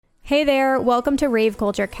Hey there, welcome to Rave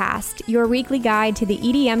Culture Cast, your weekly guide to the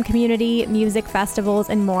EDM community, music festivals,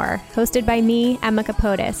 and more, hosted by me, Emma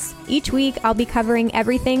Capotis. Each week, I'll be covering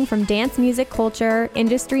everything from dance music culture,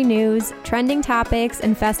 industry news, trending topics,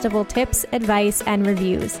 and festival tips, advice, and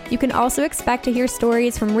reviews. You can also expect to hear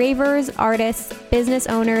stories from ravers, artists, business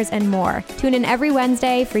owners, and more. Tune in every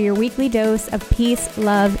Wednesday for your weekly dose of peace,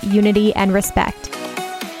 love, unity, and respect.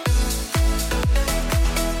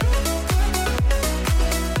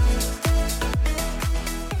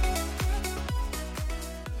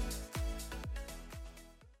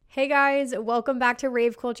 Hey guys, welcome back to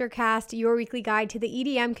Rave Culture Cast, your weekly guide to the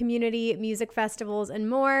EDM community, music festivals, and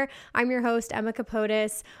more. I'm your host, Emma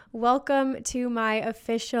Capotis. Welcome to my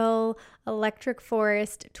official Electric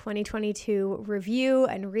Forest 2022 review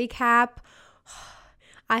and recap.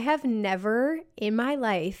 I have never in my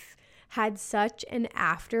life had such an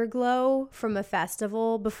afterglow from a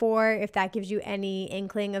festival before, if that gives you any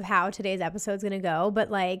inkling of how today's episode is going to go.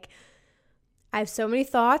 But I have so many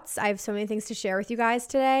thoughts. I have so many things to share with you guys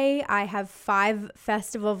today. I have 5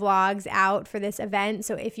 festival vlogs out for this event.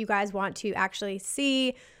 So if you guys want to actually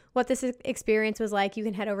see what this experience was like, you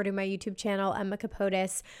can head over to my YouTube channel, Emma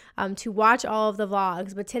Capotis, to watch all of the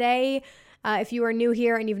vlogs. But today, if you are new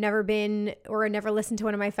here and you've never been or never listened to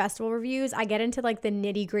one of my festival reviews, I get into the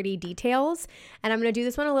nitty gritty details, and I'm going to do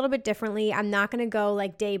this one a little bit differently. I'm not going to go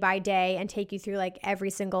day by day and take you through every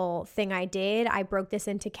single thing I did. I broke this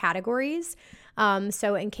into categories.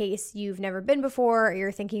 So in case you've never been before or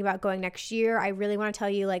you're thinking about going next year, I really want to tell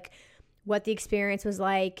you what the experience was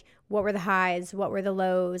like, what were the highs, what were the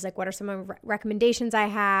lows, what are some of the recommendations I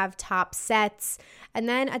have, top sets. And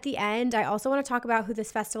then at the end, I also want to talk about who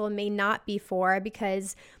this festival may not be for,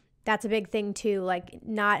 because that's a big thing too.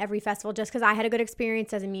 Not every festival, just because I had a good experience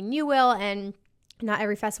doesn't mean you will, and not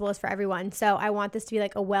every festival is for everyone. So I want this to be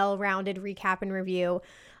a well-rounded recap and review.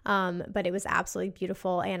 But it was absolutely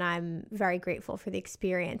beautiful, and I'm very grateful for the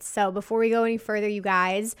experience. So before we go any further, you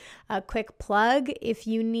guys, a quick plug. If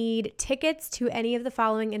you need tickets to any of the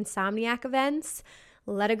following Insomniac events,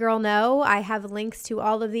 let a girl know. I have links to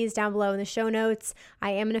all of these down below in the show notes. I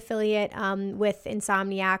am an affiliate with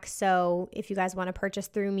Insomniac, so if you guys want to purchase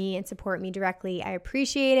through me and support me directly, I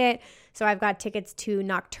appreciate it. So I've got tickets to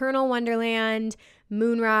Nocturnal Wonderland,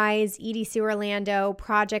 Moonrise, EDC Orlando,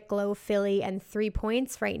 Project Glow Philly, and 3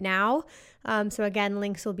 Points right now. So again,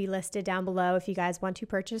 links will be listed down below if you guys want to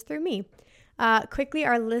purchase through me. Quickly,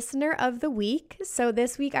 our listener of the week. So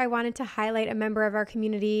this week I wanted to highlight a member of our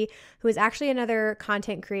community who is actually another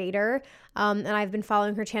content creator. And I've been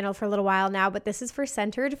following her channel for a little while now, but this is for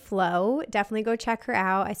Centered Flow. Definitely go check her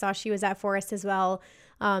out. I saw she was at Forest as well.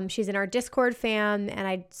 She's in our Discord fam, and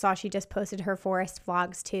I saw she just posted her Forest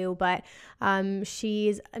vlogs too, but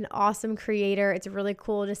she's an awesome creator. It's really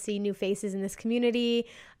cool to see new faces in this community.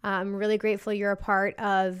 I'm really grateful you're a part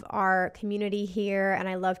of our community here, and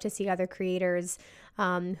I love to see other creators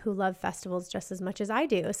who love festivals just as much as I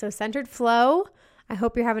do. So Centered Flow, I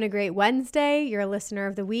hope you're having a great Wednesday. You're a listener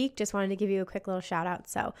of the week. Just wanted to give you a quick little shout out.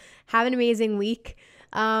 So have an amazing week.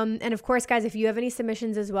 And of course, guys, if you have any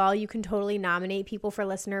submissions as well, you can totally nominate people for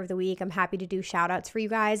Listener of the Week. I'm happy to do shout outs for you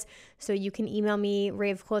guys. So you can email me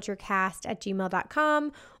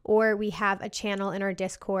raveculturecast@gmail.com, or we have a channel in our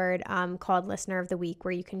Discord called Listener of the Week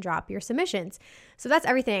where you can drop your submissions. So that's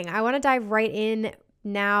everything. I want to dive right in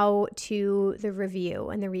now to the review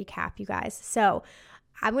and the recap, you guys. So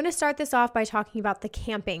I'm going to start this off by talking about the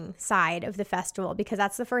camping side of the festival, because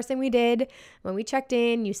that's the first thing we did when we checked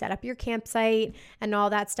in. You set up your campsite and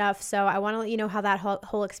all that stuff. So I want to let you know how that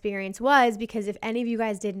whole experience was, because if any of you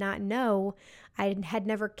guys did not know, I had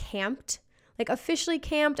never camped, officially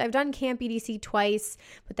camped. I've done Camp EDC twice,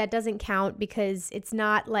 but that doesn't count because it's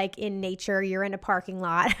not in nature. You're in a parking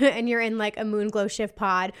lot and you're in a Moonglow shift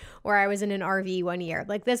pod, or I was in an RV one year.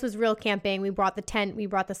 This was real camping. We brought the tent, we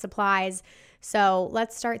brought the supplies. So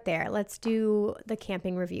let's start there. Let's do the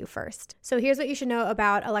camping review first. So here's what you should know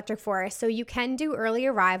about Electric Forest. So you can do early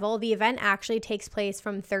arrival. The event actually takes place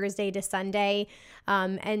from Thursday to Sunday.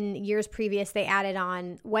 And years previous, they added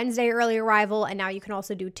on Wednesday early arrival, and now you can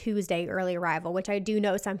also do Tuesday early arrival, which I do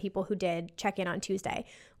know some people who did check in on Tuesday.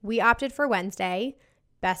 We opted for Wednesday.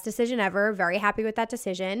 Best decision ever. Very happy with that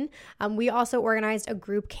decision. We also organized a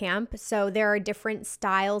group camp. So there are different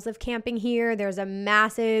styles of camping here. There's a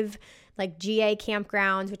massive GA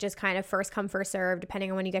campgrounds, which is kind of first come, first serve.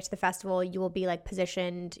 Depending on when you get to the festival, you will be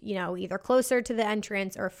positioned, either closer to the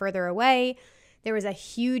entrance or further away. There was a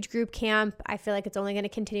huge group camp. I feel like it's only going to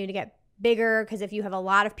continue to get bigger, because if you have a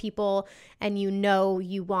lot of people and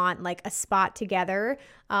you want like a spot together,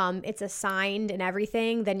 it's assigned and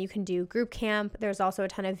everything, then you can do group camp. There's also a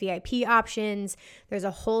ton of VIP options. There's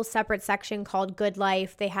a whole separate section called Good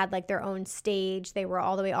Life. They had like their own stage. They were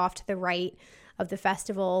all the way off to the right of the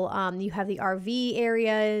festival. You have the RV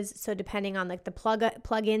areas. So depending on like the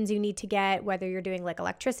plugins you need to get, whether you're doing like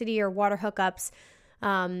electricity or water hookups,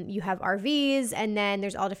 you have RVs, and then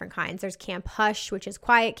there's all different kinds. There's Camp Hush, which is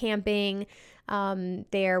quiet camping.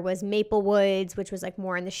 There was Maple Woods, which was like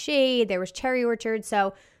more in the shade. There was Cherry Orchard.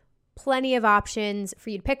 So plenty of options for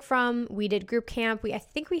you to pick from. We did group camp. I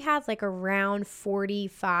think we had like around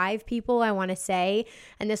 45 people, I want to say.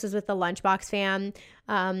 And this was with the Lunchbox fam.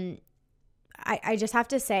 I just have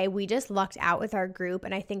to say, we just lucked out with our group.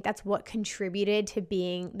 And I think that's what contributed to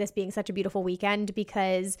being such a beautiful weekend,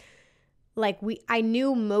 because like I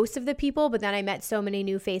knew most of the people, but then I met so many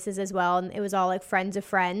new faces as well. And it was all like friends of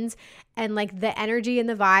friends. And like the energy and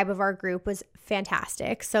the vibe of our group was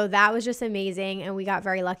fantastic. So that was just amazing. And we got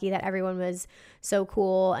very lucky that everyone was so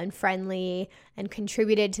cool and friendly and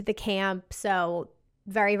contributed to the camp. So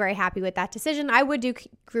very, very happy with that decision. I would do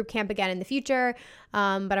group camp again in the future,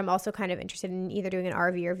 but I'm also kind of interested in either doing an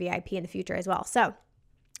RV or VIP in the future as well. So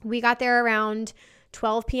we got there around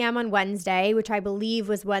 12 p.m. on Wednesday, which I believe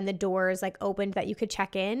was when the doors like opened that you could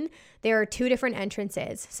check in. There are 2 different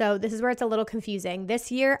entrances. So this is where it's a little confusing. This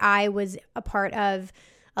year I was a part of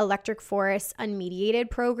Electric Forest Unmediated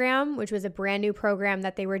program, which was a brand new program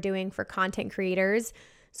that they were doing for content creators.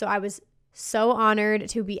 So I was so honored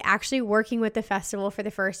to be actually working with the festival for the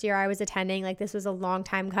first year I was attending. Like, this was a long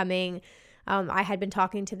time coming. I had been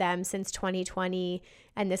talking to them since 2020,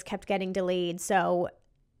 and this kept getting delayed. So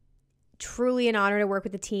truly an honor to work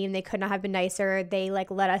with the team. They could not have been nicer. They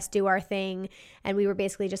like let us do our thing, and we were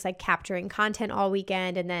basically just like capturing content all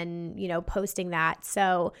weekend and then, posting that.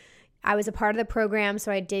 So I was a part of the program,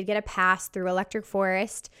 so I did get a pass through Electric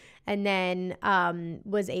Forest, and then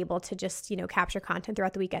was able to just, capture content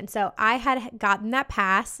throughout the weekend. So I had gotten that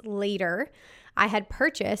pass later. I had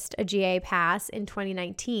purchased a GA pass in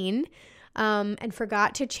 2019 and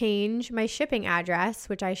forgot to change my shipping address,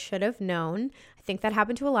 which I should have known. I think that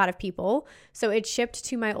happened to a lot of people. So it shipped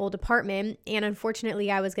to my old apartment, and unfortunately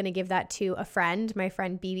I was going to give that to a friend, my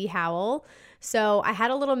friend BB Howell. So I had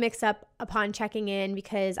a little mix up upon checking in,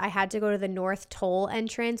 because I had to go to the North Toll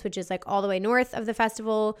entrance, which is like all the way north of the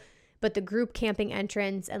festival, but the group camping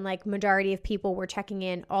entrance and like majority of people were checking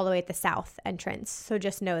in all the way at the south entrance. So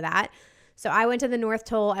just know that. So I went to the North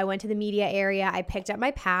Toll, I went to the media area, I picked up my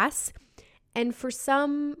pass, and for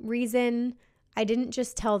some reason I didn't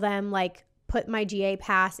just tell them like put my GA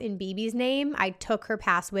pass in BB's name. I took her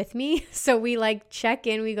pass with me. So we like check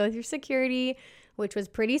in, we go through security, which was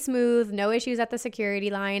pretty smooth, no issues at the security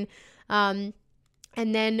line. And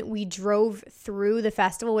then we drove through the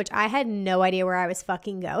festival, which I had no idea where I was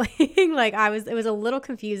fucking going. It was a little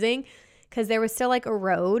confusing because there was still like a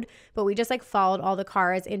road, but we just like followed all the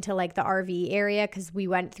cars into like the RV area, because we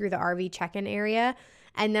went through the RV check-in area.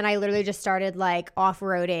 And then I literally just started like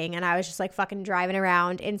off-roading, and I was just like fucking driving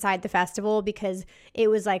around inside the festival, because it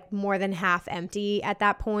was like more than half empty at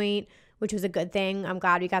that point, which was a good thing. I'm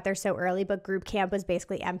glad we got there so early, but group camp was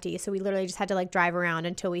basically empty. So we literally just had to like drive around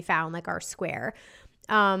until we found like our square.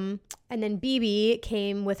 And then BB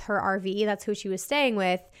came with her RV. That's who she was staying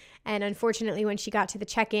with. And unfortunately, when she got to the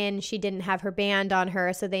check-in, she didn't have her band on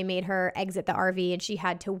her. So they made her exit the RV, and she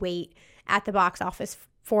had to wait at the box office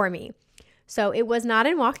for me. So it was not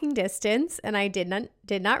in walking distance, and I did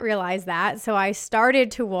not realize that. So I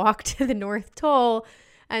started to walk to the North Toll,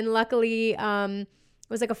 and luckily it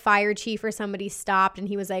was like a fire chief or somebody stopped, and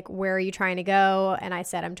he was like, "Where are you trying to go?" And I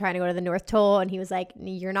said, "I'm trying to go to the North Toll." And he was like,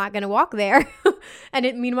 "You're not going to walk there."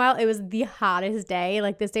 And meanwhile, it was the hottest day.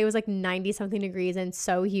 Like, this day was like 90 something degrees and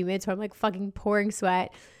so humid. So I'm like fucking pouring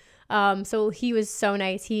sweat. So he was so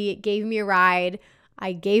nice. He gave me a ride.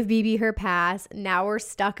 I gave BB her pass. Now we're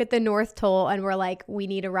stuck at the North Toll, and we're like, we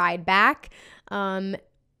need a ride back.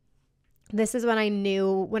 This is when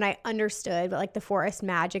I understood what like the forest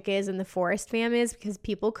magic is and the forest fam is, because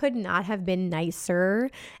people could not have been nicer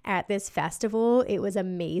at this festival. It was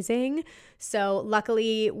amazing. So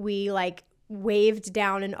luckily we like waved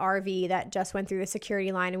down an RV that just went through the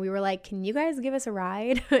security line, and we were like, "Can you guys give us a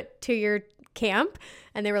ride to your camp?"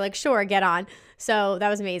 And they were like, "Sure, get on." So that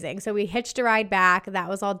was amazing. So we hitched a ride back. That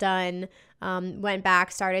was all done. Went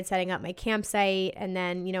back, started setting up my campsite, and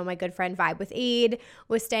then, my good friend Vibe with Aid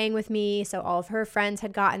was staying with me. So all of her friends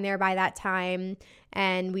had gotten there by that time,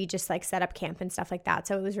 and we just like set up camp and stuff like that.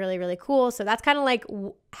 So it was really, really cool. So that's kind of like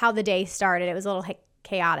how the day started. It was a little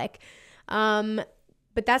chaotic.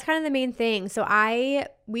 But that's kind of the main thing. So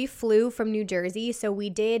we flew from New Jersey, so we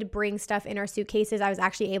did bring stuff in our suitcases. I was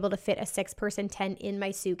actually able to fit a 6-person tent in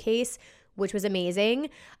my suitcase, which was amazing.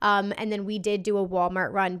 And then we did do a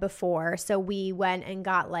Walmart run before. So we went and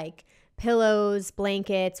got like pillows,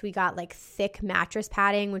 blankets. We got like thick mattress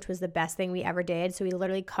padding, which was the best thing we ever did. So we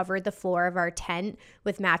literally covered the floor of our tent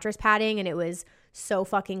with mattress padding, and it was so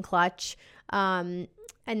fucking clutch. And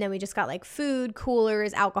then we just got like food,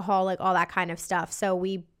 coolers, alcohol, like all that kind of stuff. So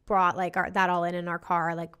we brought like that all in our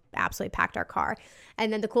car, like absolutely packed our car.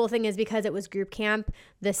 And then the cool thing is, because it was group camp,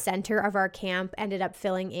 the center of our camp ended up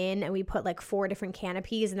filling in, and we put like 4 different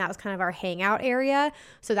canopies, and that was kind of our hangout area.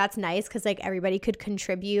 So that's nice because like everybody could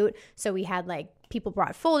contribute. So we had like people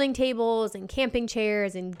brought folding tables and camping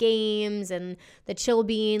chairs and games and the chill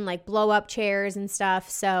bean, like blow up chairs and stuff.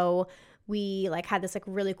 So we like had this like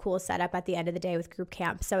really cool setup at the end of the day with group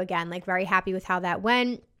camp. So again, like very happy with how that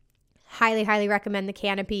went. Highly, highly recommend the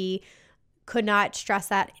canopy. Could not stress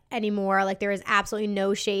that anymore. Like there is absolutely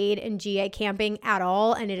no shade in GA camping at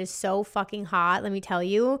all. And it is so fucking hot. Let me tell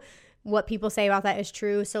you, what people say about that is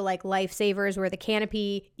true. So like lifesavers were the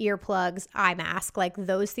canopy, earplugs, eye mask. Like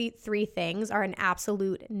those 3 things are an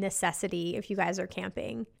absolute necessity if you guys are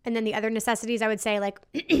camping. And then the other necessities, I would say like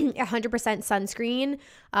 100% sunscreen,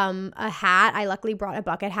 a hat. I luckily brought a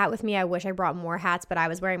bucket hat with me. I wish I brought more hats, but I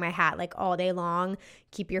was wearing my hat like all day long.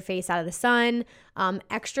 Keep your face out of the sun.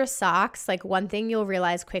 Extra socks. Like one thing you'll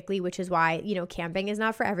realize quickly, which is why, camping is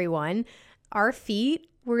not for everyone. Our feet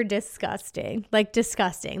were disgusting.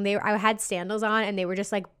 I had sandals on, and they were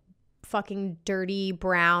just like fucking dirty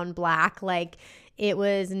brown, black. Like it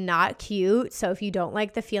was not cute. So if you don't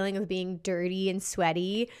like the feeling of being dirty and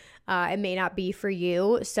sweaty, it may not be for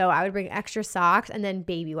you. So I would bring extra socks, and then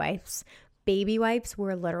baby wipes. Baby wipes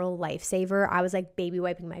were a literal lifesaver. I was like baby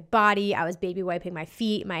wiping my body. I was baby wiping my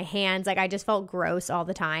feet, my hands. Like I just felt gross all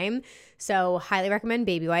the time. So highly recommend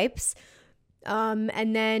baby wipes.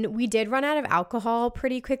 And then we did run out of alcohol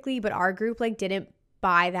pretty quickly, but our group like didn't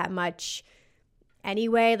buy that much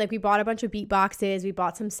anyway. Like we bought a bunch of beat boxes, we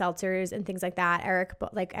bought some seltzers and things like that.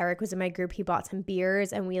 Eric was in my group. He bought some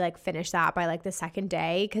beers, and we like finished that by like the second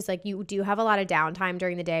day. Cause like you do have a lot of downtime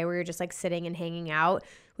during the day where you're just like sitting and hanging out,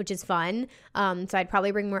 which is fun. So I'd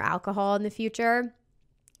probably bring more alcohol in the future.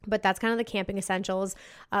 But that's kind of the camping essentials.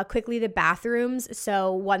 Quickly, the bathrooms.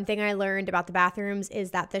 So one thing I learned about the bathrooms is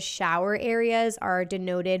that the shower areas are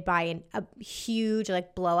denoted by a huge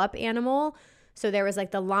like blow up animal. So there was like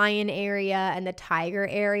the lion area and the tiger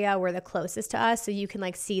area were the closest to us. So you can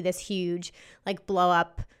like see this huge like blow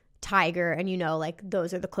up tiger, and like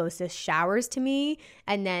those are the closest showers to me.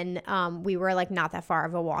 And then we were like not that far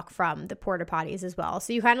of a walk from the porta potties as well.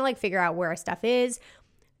 So you kind of like figure out where our stuff is.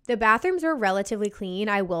 The bathrooms were relatively clean,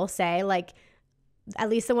 I will say. Like, at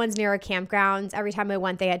least the ones near our campgrounds, every time I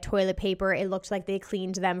went, they had toilet paper. It looked like they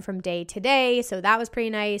cleaned them from day to day, so that was pretty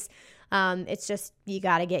nice. It's just, you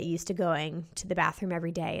got to get used to going to the bathroom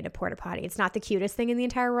every day in a porta potty. It's not the cutest thing in the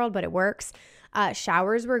entire world, but it works.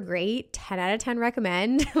 Showers were great. 10 out of 10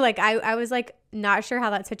 recommend. Like, I was, like, not sure how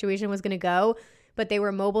that situation was going to go, but they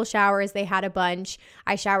were mobile showers. They had a bunch.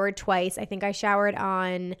 I showered twice. I think I showered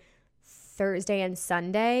on Thursday and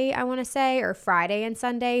Sunday, I want to say, or Friday and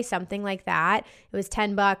Sunday, something like that. It was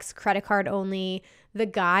 $10, credit card only. The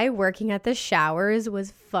guy working at the showers was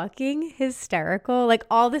fucking hysterical. Like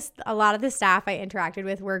a lot of the staff I interacted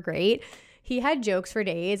with were great. He had jokes for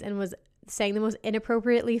days and was saying the most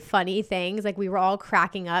inappropriately funny things. Like we were all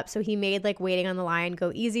cracking up. So he made like waiting on the line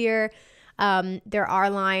go easier. There are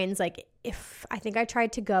lines like I think I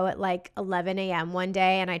tried to go at like 11 a.m. one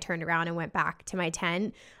day, and I turned around and went back to my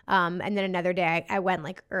tent. And then another day I went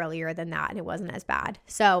like earlier than that, and it wasn't as bad.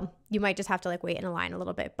 So you might just have to like wait in a line a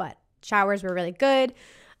little bit, but showers were really good.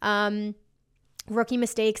 Rookie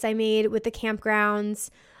mistakes I made with the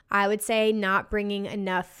campgrounds, I would say not bringing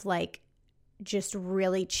enough like just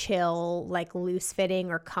really chill, like loose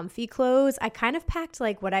fitting or comfy clothes. I kind of packed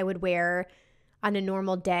like what I would wear on a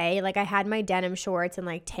normal day. Like I had my denim shorts and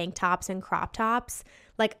like tank tops and crop tops.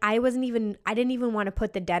 Like I didn't even want to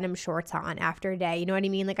put the denim shorts on after a day. You know what I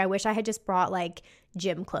mean? Like I wish I had just brought like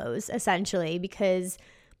gym clothes essentially, because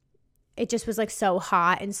it just was like so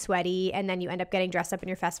hot and sweaty, and then you end up getting dressed up in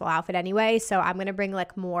your festival outfit anyway. So I'm going to bring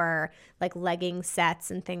like more like legging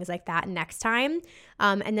sets and things like that next time.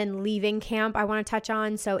 And then leaving camp, I want to touch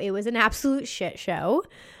on. So it was an absolute shit show.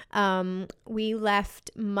 We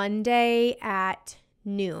left Monday at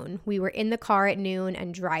noon. We were in the car at noon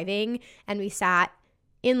and driving, and we sat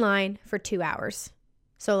in line for 2 hours.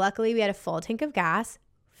 So luckily we had a full tank of gas.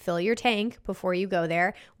 Fill your tank before you go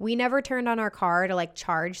there. We never turned on our car to like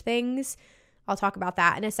charge things. I'll talk about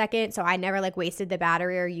that in a second. So I never like wasted the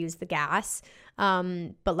battery or used the gas.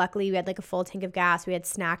 But luckily we had like a full tank of gas. We had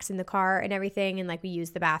snacks in the car and everything. And like we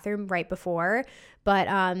used the bathroom right before. But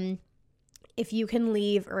if you can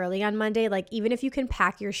leave early on Monday, like even if you can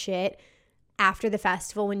pack your shit after the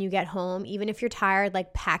festival when you get home, even if you're tired,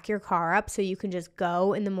 like pack your car up so you can just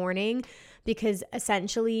go in the morning, because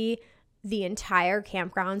essentially the entire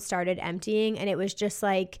campground started emptying and it was just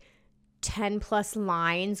like 10 plus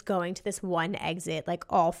lines going to this one exit, like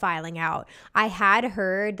all filing out. I had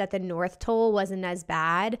heard that the North Toll wasn't as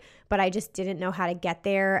bad, but I just didn't know how to get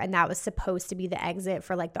there. And that was supposed to be the exit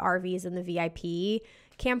for like the RVs and the VIP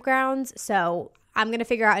campgrounds. So I'm going to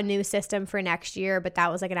figure out a new system for next year, but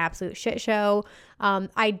that was like an absolute shit show.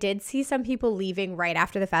 I did see some people leaving right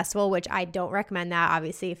after the festival, which I don't recommend that.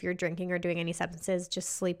 Obviously, if you're drinking or doing any substances, just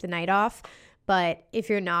sleep the night off. But if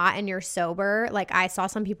you're not and you're sober, like I saw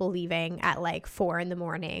some people leaving at like 4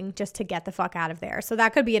 a.m. just to get the fuck out of there. So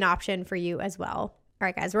that could be an option for you as well. All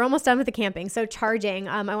right, guys, we're almost done with the camping. So charging,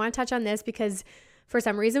 I want to touch on this because for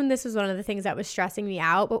some reason, this was one of the things that was stressing me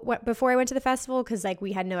out. But before I went to the festival, because like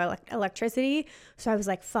we had no electricity, so I was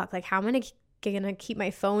like, fuck, like how am I gonna keep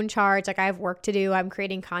my phone charged? Like I have work to do. I'm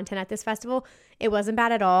creating content at this festival. It wasn't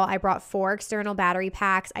bad at all. I brought 4 external battery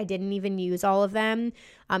packs. I didn't even use all of them.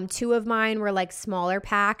 2 of mine were like smaller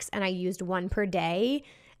packs, and I used 1 per day.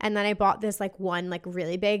 And then I bought this like one like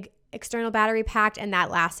really big external battery pack, and that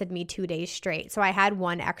lasted me 2 days straight. So I had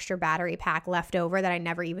 1 extra battery pack left over that I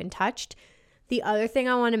never even touched. The other thing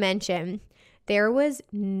I want to mention, there was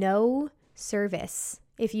no service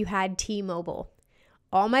if you had T-Mobile.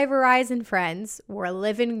 All my Verizon friends were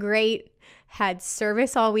living great, had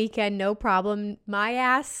service all weekend, no problem. My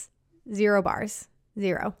ass, 0 bars,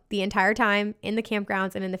 0. The entire time in the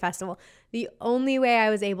campgrounds and in the festival. The only way I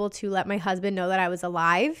was able to let my husband know that I was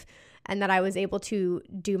alive and that I was able to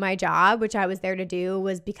do my job, which I was there to do,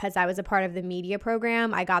 was because I was a part of the media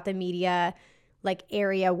program. I got the media like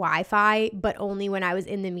area Wi-Fi, but only when I was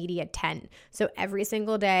in the media tent. So every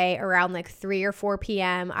single day around like 3 or 4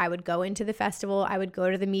 p.m., I would go into the festival, I would go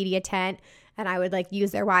to the media tent, and I would like use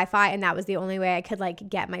their Wi-Fi, and that was the only way I could like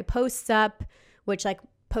get my posts up, which like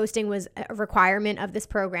posting was a requirement of this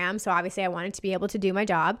program. So obviously I wanted to be able to do my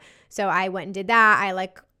job. So I went and did that. I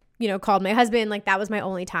like, called my husband, like that was my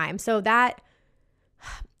only time. So that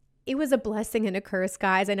it was a blessing and a curse,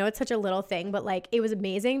 guys. I know it's such a little thing, but like it was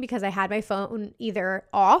amazing because I had my phone either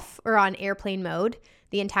off or on airplane mode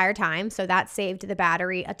the entire time. So that saved the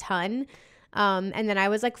battery a ton. And then I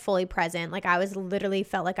was like fully present. Like I was literally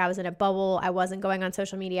felt like I was in a bubble. I wasn't going on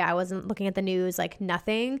social media. I wasn't looking at the news, like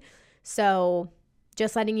nothing. So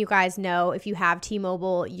just letting you guys know, if you have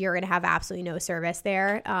T-Mobile, you're going to have absolutely no service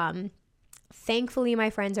there. Thankfully,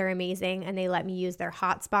 my friends are amazing and they let me use their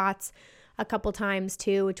hotspots a couple times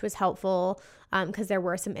too, which was helpful because there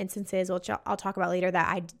were some instances, which I'll talk about later, that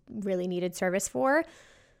I really needed service for.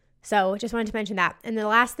 So just wanted to mention that. And the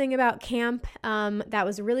last thing about camp that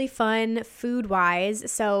was really fun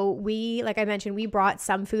food-wise. So we, like I mentioned, we brought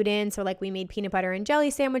some food in. So like we made peanut butter and jelly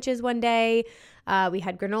sandwiches one day. We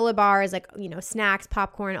had granola bars, like, snacks,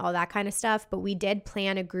 popcorn, all that kind of stuff. But we did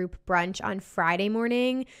plan a group brunch on Friday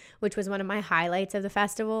morning, which was one of my highlights of the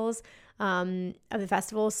festivals.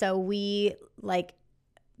 So we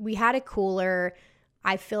had a cooler.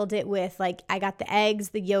 I filled it with I got the eggs,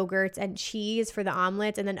 the yogurts, and cheese for the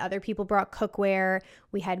omelets. And then other people brought cookware.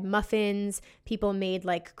 We had muffins. People made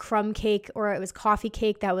crumb cake, or it was coffee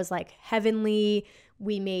cake that was heavenly.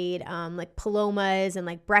 We made palomas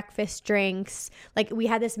and breakfast drinks. We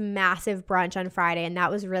had this massive brunch on Friday, and that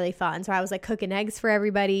was really fun. So I was cooking eggs for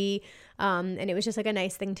everybody. And it was just a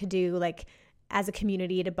nice thing to do, as a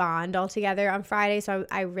community, to bond all together on Friday. So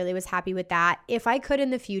I really was happy with that. If I could in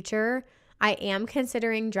the future, I am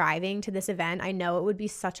considering driving to this event. I know it would be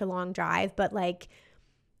such a long drive, but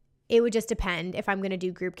it would just depend if I'm going to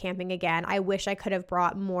do group camping again. I wish I could have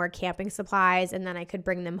brought more camping supplies and then I could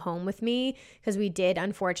bring them home with me, because we did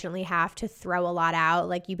unfortunately have to throw a lot out.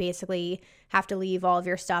 You basically have to leave all of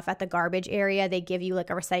your stuff at the garbage area. They give you a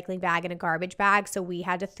recycling bag and a garbage bag. So we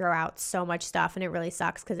had to throw out so much stuff, and it really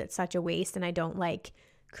sucks because it's such a waste, and I don't like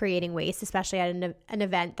creating waste, especially at an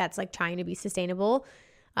event that's trying to be sustainable.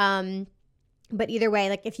 But either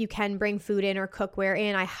way, if you can bring food in or cookware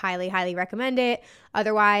in, I highly, highly recommend it.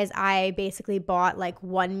 Otherwise, I basically bought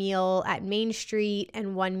one meal at Main Street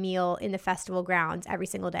and 1 meal in the festival grounds every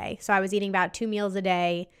single day. So I was eating about 2 meals a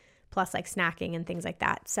day plus snacking and things like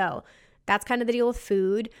that. So that's kind of the deal with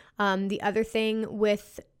food. The other thing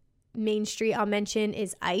with Main Street I'll mention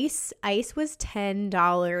is ice. Ice was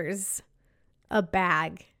 $10 a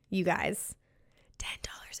bag, you guys. $10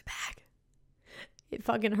 a bag. it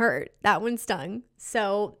fucking hurt. That one stung.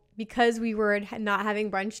 So because we were not having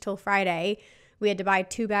brunch till Friday, we had to buy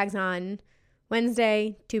 2 bags on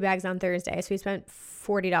Wednesday, 2 bags on Thursday. So we spent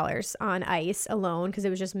 $40 on ice alone because it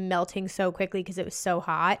was just melting so quickly because it was so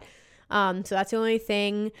hot. So that's the only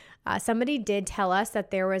thing. Somebody did tell us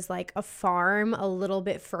that there was like a farm a little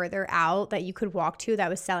bit further out that you could walk to that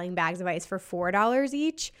was selling bags of ice for $4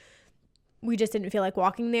 each. We just didn't feel like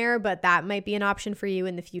walking there, but that might be an option for you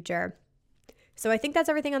in the future. So I think that's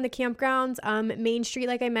everything on the campgrounds. Main Street,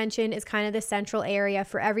 like I mentioned, is kind of the central area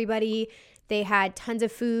for everybody. They had tons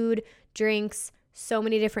of food, drinks, so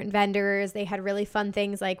many different vendors. They had really fun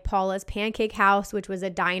things like Paula's Pancake House, which was a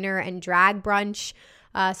diner and drag brunch.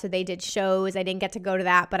 So they did shows. I didn't get to go to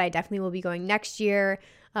that, but I definitely will be going next year.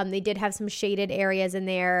 They did have some shaded areas in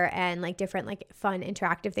there and like different like fun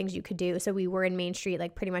interactive things you could do. So we were in Main Street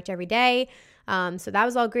like pretty much every day. So that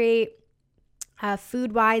was all great.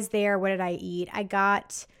 Food wise there, what did I eat?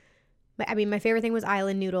 My favorite thing was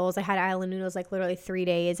island noodles. I had island noodles like literally 3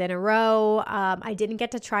 days in a row. I didn't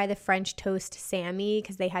get to try the French toast Sammy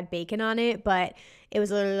because they had bacon on it, but it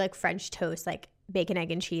was literally like French toast, like bacon,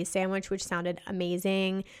 egg, and cheese sandwich, which sounded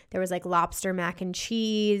amazing. There was like lobster mac and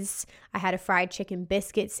cheese. I had a fried chicken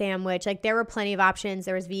biscuit sandwich. Like there were plenty of options.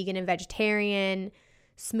 There was vegan and vegetarian,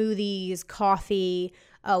 smoothies, coffee.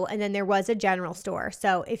 Oh, and then there was a general store.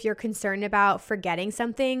 So if you're concerned about forgetting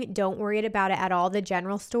something, don't worry about it at all. The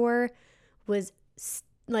general store was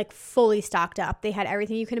like fully stocked up. They had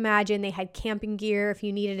everything you can imagine. They had camping gear if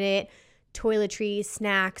you needed it, toiletries,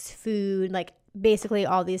 snacks, food, like basically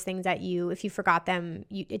all these things that if you forgot them,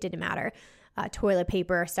 it didn't matter. Toilet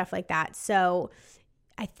paper, stuff like that. So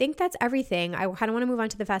I think that's everything. I kind of want to move on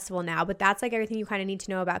to the festival now, but that's like everything you kind of need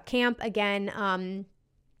to know about camp. Again,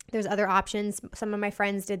 there's other options. Some of my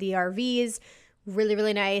friends did the RVs, really,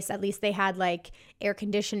 really nice. At least they had like air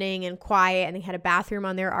conditioning and quiet, and they had a bathroom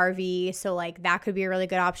on their RV. So like that could be a really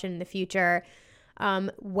good option in the future.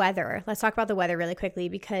 Weather. Let's talk about the weather really quickly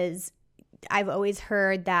because I've always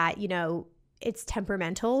heard that, it's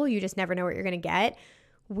temperamental. You just never know what you're going to get.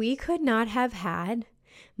 We could not have had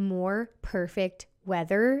more perfect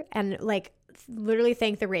weather, and like literally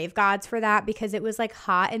thank the rave gods for that because it was like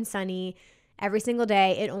hot and sunny every single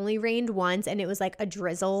day. It only rained once and it was like a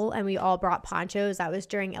drizzle, and we all brought ponchos. That was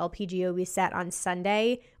during LPGO we set on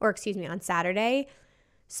on Saturday.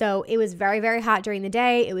 So it was very, very hot during the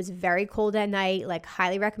day. It was very cold at night. Like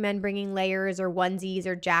highly recommend bringing layers or onesies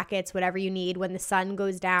or jackets, whatever you need. When the sun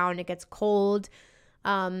goes down, it gets cold.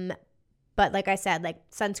 But like I said, like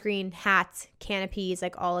sunscreen, hats, canopies,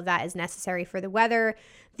 like all of that is necessary for the weather.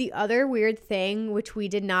 The other weird thing, which we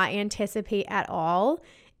did not anticipate at all,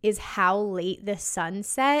 is how late the sun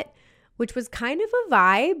set, which was kind of a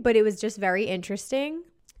vibe, but it was just very interesting.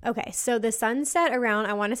 Okay, so the sun set around,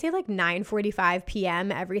 I want to say like 9:45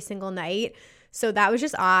 p.m. every single night. So that was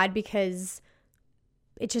just odd because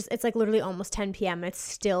it's like literally almost 10 p.m. and it's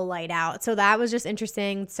still light out. So that was just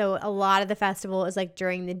interesting. So a lot of the festival is like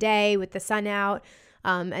during the day with the sun out.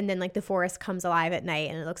 And then like the forest comes alive at night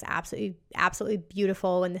and it looks absolutely, absolutely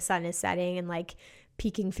beautiful when the sun is setting and like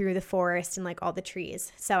peeking through the forest and like all the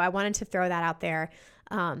trees. So I wanted to throw that out there.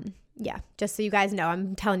 Just so you guys know,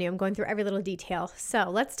 I'm telling you, I'm going through every little detail. So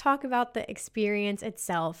let's talk about the experience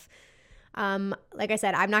itself. Like I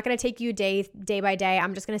said, I'm not going to take you day by day.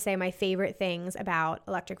 I'm just going to say my favorite things about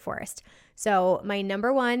Electric Forest. So my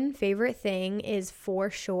number one favorite thing is for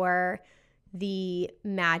sure the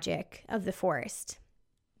magic of the forest.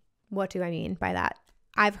 What do I mean by that?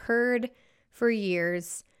 I've heard for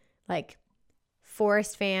years, like,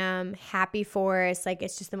 Forest fam, happy forest, like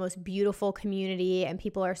it's just the most beautiful community and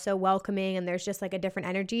people are so welcoming and there's just like a different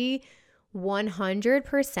energy.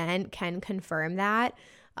 100% can confirm that.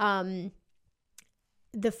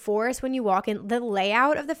 The forest, when you walk in, the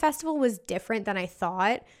layout of the festival was different than I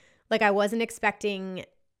thought. Like I wasn't expecting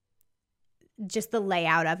just the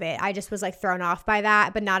layout of it. I just was like thrown off by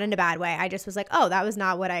that, but not in a bad way. I just was like, oh, that was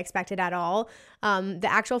not what I expected at all. The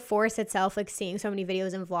actual forest itself, like seeing so many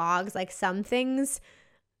videos and vlogs, like some things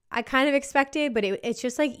I kind of expected, but it's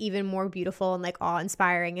just like even more beautiful and like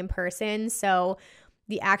awe-inspiring in person. So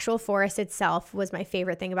the actual forest itself was my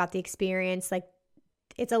favorite thing about the experience. Like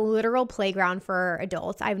it's a literal playground for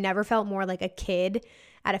adults. I've never felt more like a kid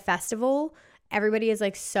at a festival. Everybody is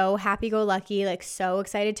like so happy-go-lucky, like so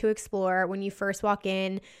excited to explore. When you first walk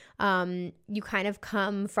in, you kind of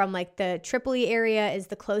come from like the Tripoli area is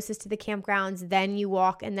the closest to the campgrounds. Then you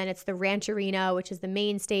walk and then it's the Ranch Arena, which is the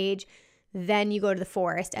main stage. Then you go to the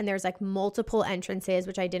forest and there's like multiple entrances,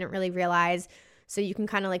 which I didn't really realize. So you can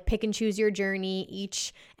kind of like pick and choose your journey.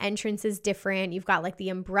 Each entrance is different. You've got like the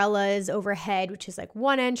umbrellas overhead, which is like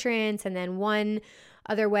one entrance, and then one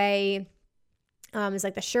other way is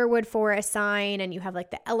like the Sherwood Forest sign, and you have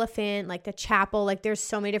like the elephant, like the chapel. Like there's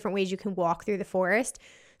so many different ways you can walk through the forest.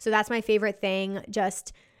 So that's my favorite thing.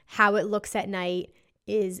 Just how it looks at night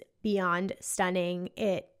is beyond stunning.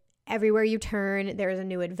 Everywhere you turn, there is a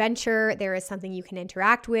new adventure. There is something you can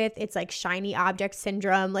interact with. It's like shiny object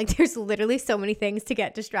syndrome. Like there's literally so many things to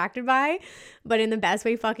get distracted by, but in the best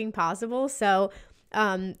way fucking possible. So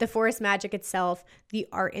the forest magic itself, the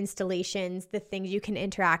art installations, the things you can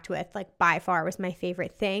interact with, like by far was my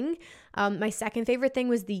favorite thing. My second favorite thing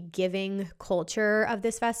was the giving culture of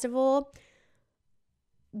this festival.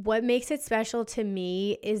 What makes it special to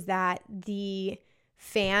me is that the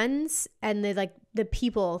fans and the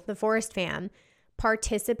people, the forest fam,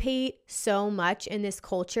 participate so much in this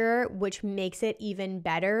culture, which makes it even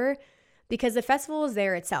better because the festival is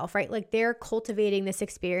there itself, right? Like they're cultivating this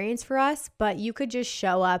experience for us, but you could just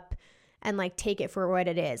show up and like take it for what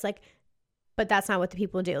it is. Like, but that's not what the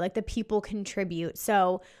people do. Like the people contribute.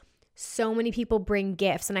 So many people bring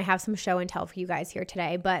gifts, and I have some show and tell for you guys here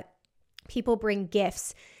today, but people bring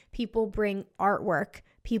gifts, people bring artwork,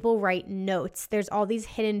 people write notes. There's all these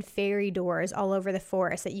hidden fairy doors all over the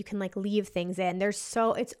forest that you can like leave things in.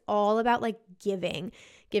 It's all about like giving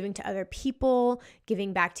to other people,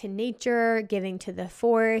 giving back to nature, giving to the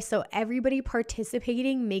forest. So everybody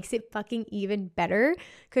participating makes it fucking even better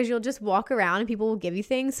because you'll just walk around and people will give you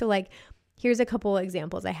things. So like, here's a couple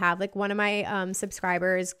examples I have. Like one of my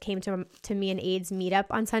subscribers came to me and AIDS meetup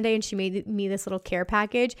on Sunday, and she made me this little care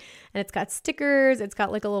package, and it's got stickers. It's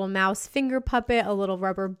got like a little mouse finger puppet, a little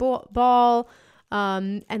rubber ball,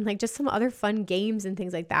 and like just some other fun games and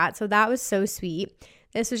things like that. So that was so sweet.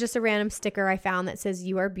 This was just a random sticker I found that says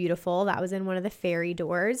 "You are beautiful." That was in one of the fairy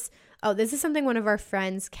doors. Oh, this is something one of our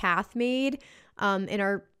friends, Kath, made in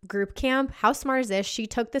our group camp. How smart is this? She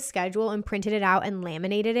took the schedule and printed it out and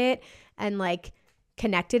laminated it and like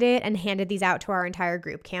connected it and handed these out to our entire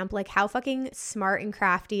group camp. Like how fucking smart and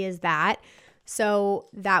crafty is that? So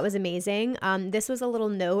that was amazing. This was a little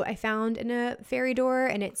note I found in a fairy door,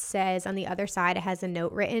 and it says on the other side, it has a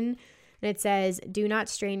note written, and it says, "Do not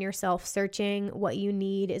strain yourself searching. What you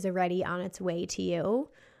need is already on its way to you."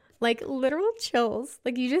 Like literal chills.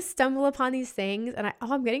 Like you just stumble upon these things, and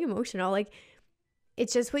I'm getting emotional. Like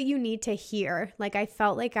it's just what you need to hear. Like I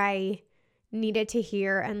felt like I needed to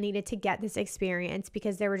hear and needed to get this experience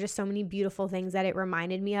because there were just so many beautiful things that it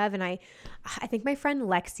reminded me of. And I think my friend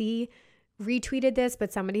Lexi retweeted this,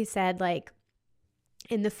 but somebody said like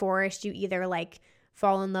in the forest, you either like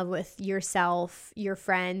fall in love with yourself, your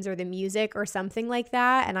friends, or the music or something like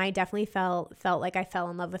that. And I definitely felt like I fell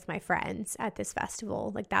in love with my friends at this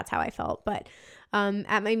festival. Like that's how I felt. But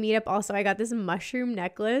at my meetup also, I got this mushroom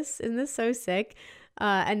necklace. Isn't this so sick?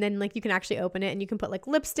 And then like you can actually open it and you can put like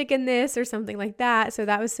lipstick in this or something like that. So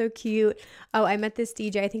that was so cute. Oh, I met this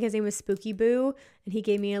DJ. I think his name was Spooky Boo, and he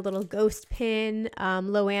gave me a little ghost pin.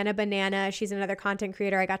 Loanna Banana, she's another content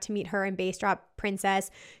creator. I got to meet her in Bass Drop Princess.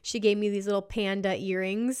 She gave me these little panda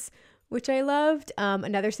earrings, which I loved.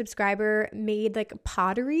 Another subscriber made like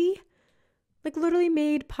pottery, like literally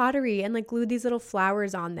made pottery and like glued these little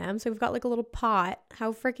flowers on them. So we've got like a little pot.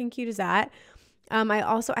 How freaking cute is that?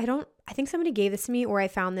 I think somebody gave this to me, or I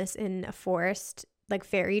found this in a forest, like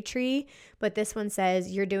fairy tree, but this one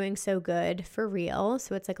says, "You're doing so good for real."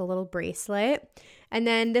 So it's like a little bracelet. And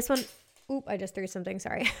then this one, I just threw something,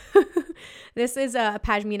 sorry. This is a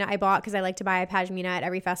pashmina I bought because I like to buy a pashmina at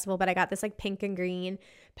every festival, but I got this like pink and green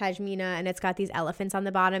pashmina, and it's got these elephants on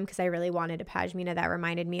the bottom because I really wanted a pashmina that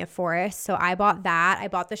reminded me of forest. So I bought that. I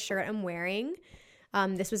bought the shirt I'm wearing.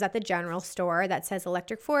 This was at the general store that says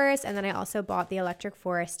Electric Forest. And then I also bought the Electric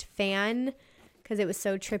Forest fan because it was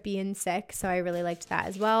so trippy and sick. So I really liked that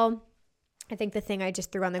as well. I think the thing I just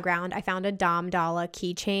threw on the ground, I found a Dom Dalla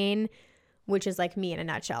keychain, which is like me in a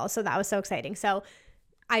nutshell. So that was so exciting. So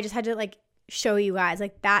I just had to like show you guys,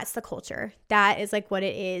 like that's the culture. That is like what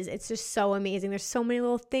it is. It's just so amazing. There's so many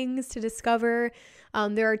little things to discover.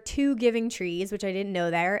 There are 2 giving trees, which I didn't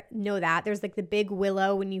know that. There's like the big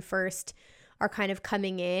willow when you first are kind of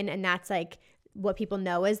coming in, and that's like what people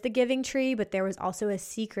know as the giving tree, but there was also a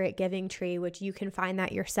secret giving tree, which you can find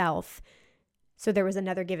that yourself. So there was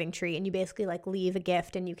another giving tree, and you basically like leave a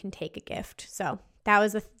gift and you can take a gift. So that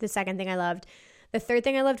was the second thing I loved. The third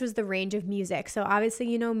thing I loved was the range of music. So obviously,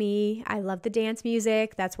 you know me, I love the dance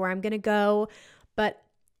music. That's where I'm going to go. But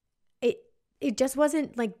it just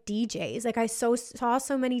wasn't like DJs. Like I saw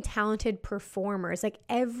so many talented performers. Like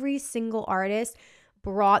every single artist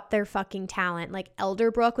brought their fucking talent. Like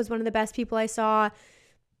Elderbrook was one of the best people I saw.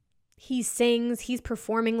 He sings, he's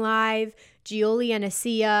performing live. Gioli and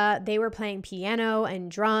Asia, they were playing piano and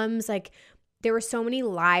drums. Like, there were so many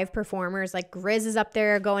live performers. Like, Grizz is up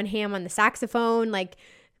there going ham on the saxophone. Like,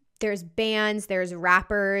 there's bands, there's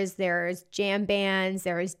rappers, there's jam bands,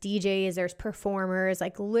 there's DJs, there's performers,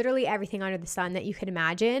 like literally everything under the sun that you could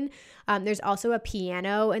imagine. There's also a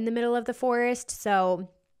piano in the middle of the forest. So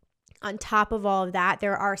on top of all of that,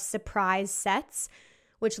 there are surprise sets,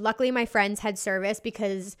 which luckily my friends had service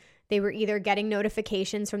because they were either getting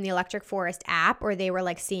notifications from the Electric Forest app or they were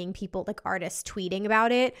like seeing people, like artists, tweeting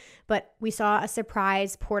about it. But we saw a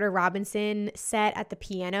surprise Porter Robinson set at the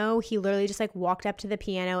piano. He literally just like walked up to the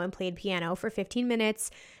piano and played piano for 15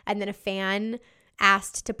 minutes. And then a fan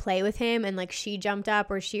asked to play with him, and like she jumped up,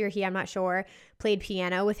 or she or he, I'm not sure, played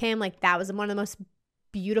piano with him. Like, that was one of the most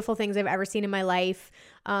beautiful things I've ever seen in my life.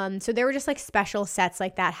 So there were just like special sets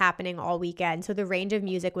like that happening all weekend. So the range of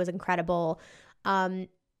music was incredible.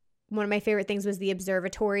 One of my favorite things was the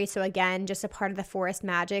observatory. So again, just a part of the forest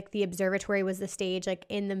magic. The observatory was the stage like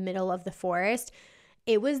in the middle of the forest.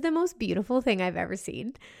 It was the most beautiful thing I've ever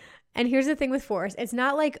seen. And here's the thing with forest. It's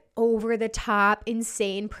not like over the top,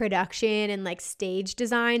 insane production and like stage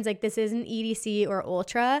designs. Like, this isn't EDC or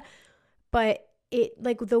Ultra, but it,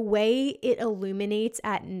 like, the way it illuminates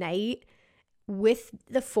at night with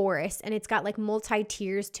the forest, and it's got like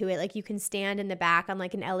multi-tiers to it. Like, you can stand in the back on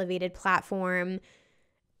like an elevated platform.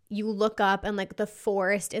 You look up and like the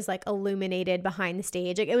forest is like illuminated behind the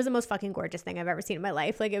stage. Like, it was the most fucking gorgeous thing I've ever seen in my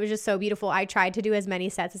life. Like, it was just so beautiful. I tried to do as many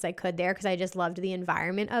sets as I could there because I just loved the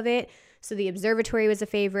environment of it. So the observatory was a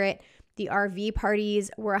favorite. The RV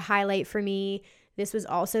parties were a highlight for me. This was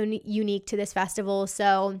also unique to this festival.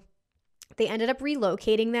 So they ended up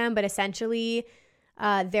relocating them, but essentially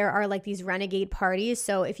there are like these renegade parties.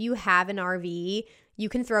 So if you have an RV, you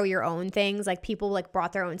can throw your own things. Like, people like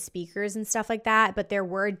brought their own speakers and stuff like that, but there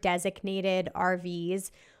were designated RVs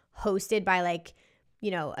hosted by like, you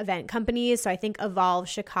know, event companies. So I think Evolve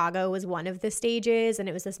Chicago was one of the stages, and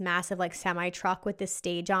it was this massive like semi truck with this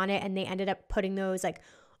stage on it, and they ended up putting those like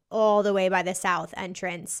all the way by the south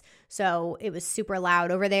entrance. So it was super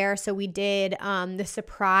loud over there. So we did the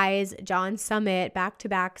surprise John Summit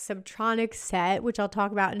back-to-back Subtronic set, which I'll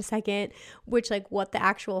talk about in a second, which, like, what the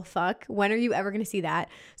actual fuck? When are you ever going to see that?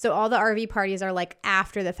 So all the RV parties are like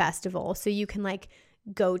after the festival. So you can like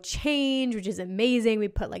go change, which is amazing. We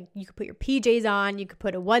put like, you could put your PJs on, you could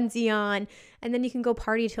put a onesie on, and then you can go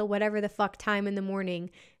party till whatever the fuck time in the morning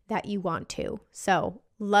that you want to. So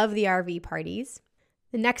love the RV parties.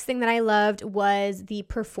 The next thing that I loved was the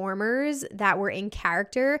performers that were in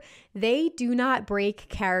character. They do not break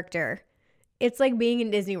character. It's like being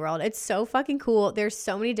in Disney World. It's so fucking cool. There's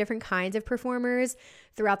so many different kinds of performers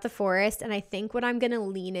throughout the forest. And I think what I'm going to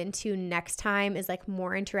lean into next time is like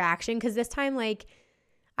more interaction. Because this time, like,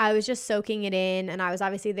 I was just soaking it in, and I was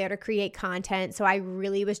obviously there to create content. So I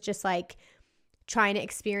really was just like trying to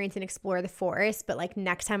experience and explore the forest. But like,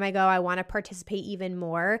 next time I go, I want to participate even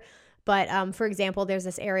more. But for example, there's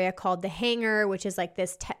this area called the Hangar, which is like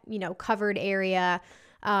this, covered area.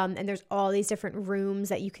 And there's all these different rooms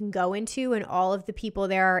that you can go into, and all of the people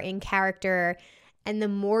there are in character. And the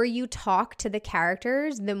more you talk to the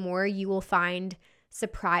characters, the more you will find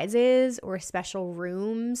surprises or special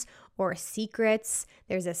rooms or secrets.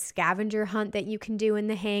 There's a scavenger hunt that you can do in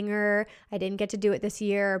the Hangar. I didn't get to do it this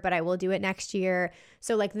year, but I will do it next year.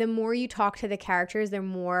 So like, the more you talk to the characters, the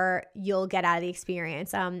more you'll get out of the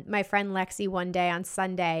experience. My friend Lexi, one day on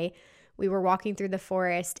Sunday, we were walking through the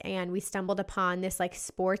forest and we stumbled upon this like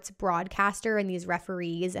sports broadcaster and these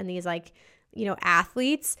referees and these like,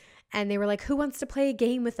 athletes. And they were like, who wants to play a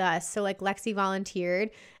game with us? So like, Lexi volunteered,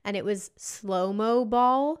 and it was slow-mo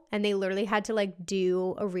ball. And they literally had to like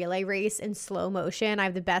do a relay race in slow motion. I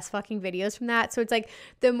have the best fucking videos from that. So it's like,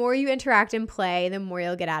 the more you interact and play, the more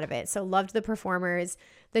you'll get out of it. So loved the performers.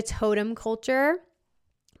 The totem culture,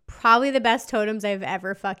 probably the best totems I've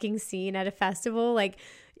ever fucking seen at a festival. Like,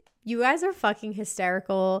 you guys are fucking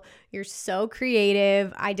hysterical. You're so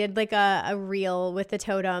creative. I did like a reel with the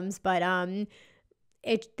totems, but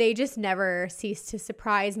they just never ceased to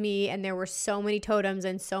surprise me. And there were so many totems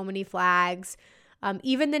and so many flags.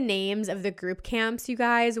 Even the names of the group camps, you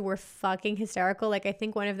guys, were fucking hysterical. Like, I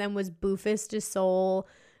think one of them was Boofus de Sol.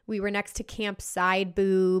 We were next to Camp Side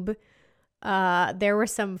Boob. There were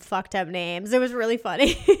some fucked up names. It was really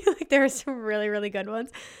funny. Like, there were some really, really good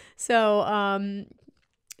ones. So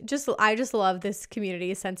I just love this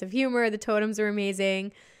community's sense of humor. The totems are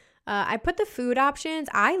amazing. I put the food options.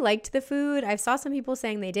 I liked the food. I saw some people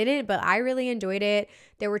saying they didn't, but I really enjoyed it.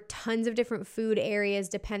 There were tons of different food areas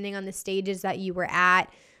depending on the stages that you were at.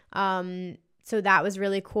 So that was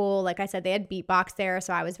really cool. Like I said, they had beatbox there,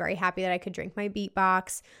 so I was very happy that I could drink my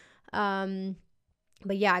beatbox.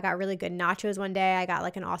 But yeah, I got really good nachos one day. I got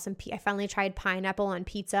like an awesome I finally tried pineapple on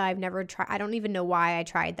pizza. I've never tried. I don't even know why I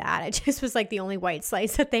tried that. It just was like the only white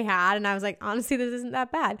slice that they had, and I was like, honestly, this isn't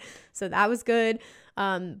that bad. So that was good.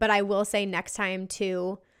 But I will say next time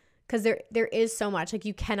too, because there is so much, like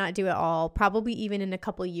you cannot do it all. Probably even in a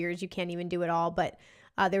couple years, you can't even do it all. But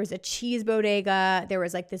there was a cheese bodega. There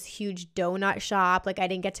was like this huge donut shop. Like I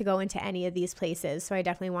didn't get to go into any of these places, so I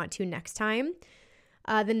definitely want to next time.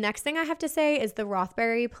 The next thing I have to say is the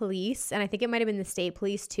Rothbury Police, and I think it might have been the state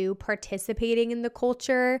police too, participating in the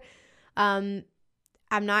culture.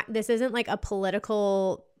 This isn't like a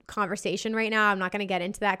political conversation right now. I'm not going to get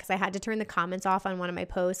into that because I had to turn the comments off on one of my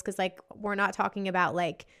posts because like we're not talking about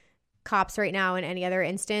like cops right now in any other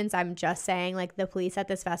instance. I'm just saying like the police at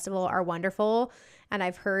this festival are wonderful, and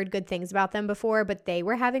I've heard good things about them before, but they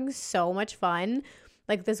were having so much fun.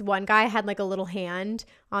 Like this one guy had like a little hand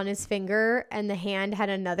on his finger, and the hand had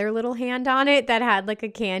another little hand on it that had like a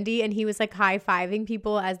candy, and he was like high-fiving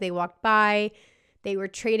people as they walked by. They were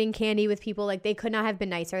trading candy with people. Like they could not have been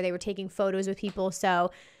nicer. They were taking photos with people.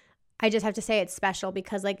 So I just have to say it's special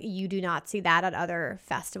because like you do not see that at other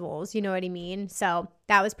festivals. You know what I mean? So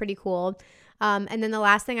that was pretty cool. And then the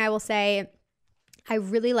last thing I will say, I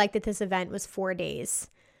really liked that this event was 4 days.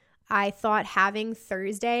 I thought having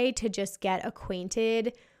Thursday to just get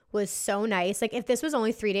acquainted was so nice. Like if this was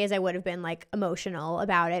only 3 days, I would have been like emotional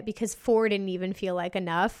about it because 4 didn't even feel like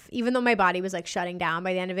enough, even though my body was like shutting down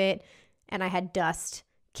by the end of it and I had dust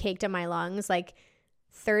caked in my lungs. Like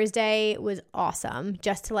Thursday was awesome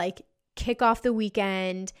just to like kick off the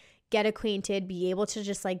weekend, get acquainted, be able to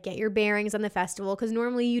just like get your bearings on the festival, because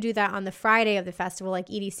normally you do that on the Friday of the festival, like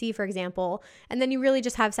EDC for example, and then you really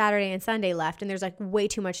just have Saturday and Sunday left and there's like way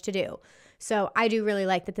too much to do. So I do really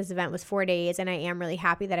like that this event was 4 days, and I am really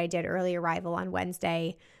happy that I did early arrival on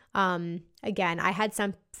Wednesday. Again, I had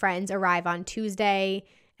some friends arrive on Tuesday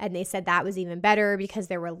and they said that was even better because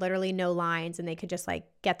there were literally no lines and they could just like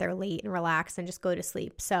get there late and relax and just go to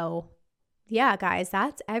sleep. So yeah, guys,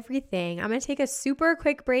 that's everything. I'm going to take a super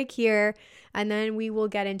quick break here, and then we will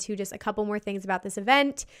get into just a couple more things about this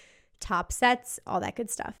event, top sets, all that good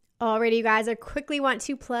stuff. Alrighty, you guys, I quickly want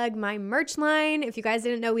to plug my merch line. If you guys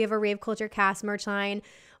didn't know, we have a Rave Culture Cast merch line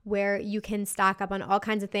where you can stock up on all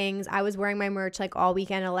kinds of things. I was wearing my merch like all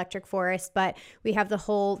weekend at Electric Forest, but we have the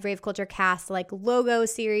whole Rave Culture Cast like logo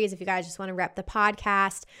series if you guys just want to rep the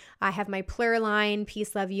podcast. I have my Plur line,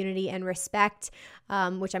 Peace, Love, Unity, and Respect,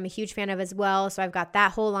 which I'm a huge fan of as well. So I've got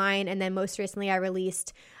that whole line. And then most recently I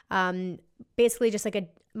released basically just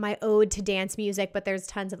like my ode to dance music, but there's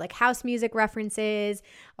tons of like house music references,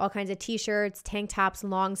 all kinds of t-shirts, tank tops,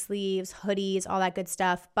 long sleeves, hoodies, all that good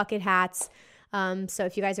stuff, bucket hats. So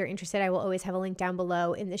if you guys are interested, I will always have a link down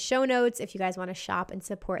below in the show notes if you guys want to shop and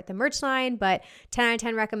support the merch line. But 10 out of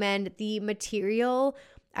 10 recommend. The material,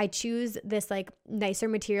 I choose this like nicer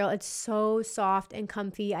material. It's so soft and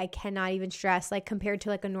comfy. I cannot even stress, like compared to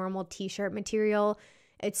like a normal t-shirt material.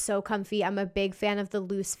 It's so comfy. I'm a big fan of the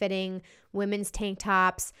loose fitting women's tank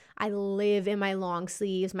tops. I live in my long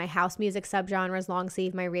sleeves, my house music subgenres long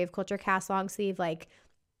sleeve, my Rave Culture Cast long sleeve, like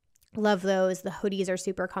love those. The hoodies are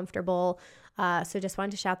super comfortable. So just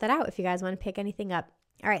wanted to shout that out if you guys want to pick anything up.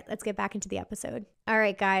 All right, let's get back into the episode. All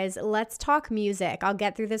right, guys, let's talk music. I'll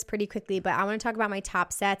get through this pretty quickly, but I want to talk about my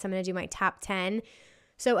top sets. I'm going to do my top 10.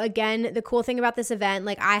 So again, the cool thing about this event,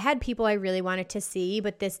 like I had people I really wanted to see,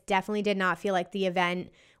 but this definitely did not feel like the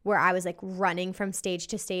event where I was like running from stage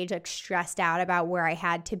to stage, like stressed out about where I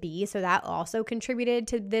had to be. So that also contributed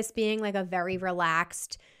to this being like a very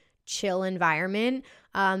relaxed, chill environment.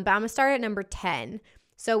 But I'm going to start at number 10.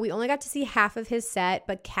 So we only got to see half of his set,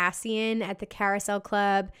 but Cassian at the Carousel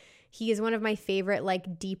Club, he is one of my favorite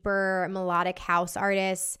like deeper melodic house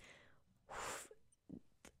artists.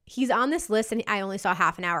 He's on this list and I only saw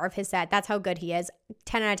half an hour of his set. That's how good he is.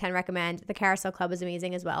 10 out of 10 recommend. The Carousel Club is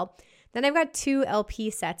amazing as well. Then I've got 2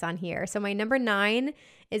 LP sets on here. So my number 9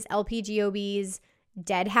 is LPGOB's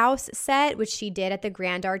Dead House set, which she did at the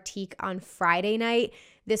Grand Artique on Friday night.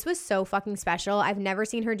 This was so fucking special. I've never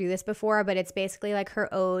seen her do this before, but it's basically like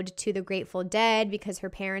her ode to the Grateful Dead because her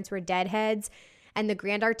parents were deadheads. And the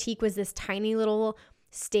Grand Artique was this tiny little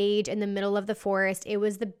stage in the middle of the forest. It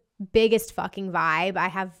was the biggest fucking vibe. I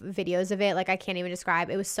have videos of it. Like I can't even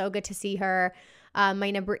describe. It was so good to see her.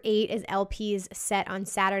 My number 8 is LP's set on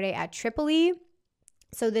Saturday at Tripoli.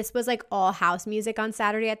 So this was like all house music on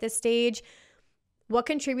Saturday at this stage. What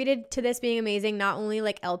contributed to this being amazing, not only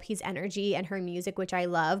like LP's energy and her music, which I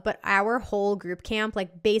love, but our whole group camp,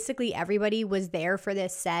 like basically everybody was there for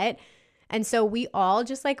this set. And so we all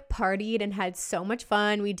just like partied and had so much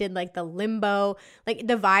fun. We did like the limbo, like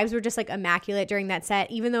the vibes were just like immaculate during that set,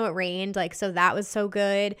 even though it rained. Like, so that was so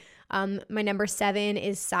good. My number 7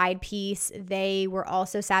 is Side Piece. They were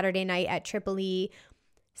also Saturday night at Tripoli.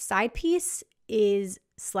 Side Piece is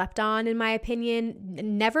slept on, in my opinion.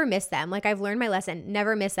 Never miss them. Like, I've learned my lesson.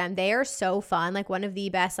 Never miss them. They are so fun. Like, one of the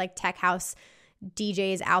best like tech house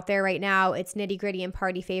DJs out there right now. It's Nitty Gritty and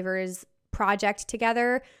Party Favors project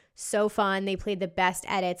together. So fun. They played the best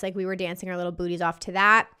edits. Like, we were dancing our little booties off to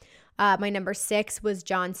that. My number 6 was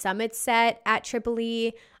John Summit's set at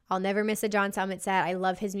Tripoli. I'll never miss a John Summit set. I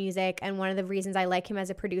love his music. And one of the reasons I like him as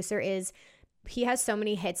a producer is he has so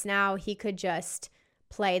many hits now. He could just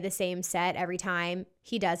play the same set every time.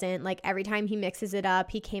 He doesn't. Like, every time he mixes it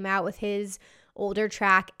up. He came out with his older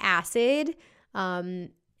track, Acid.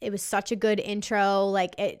 It was such a good intro.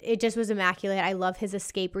 Like, it just was immaculate. I love his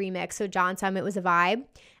Escape remix. So John Summit was a vibe.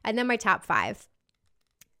 And then my top 5.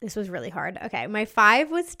 This was really hard. Okay, my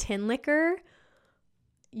 5 was Tin Liquor.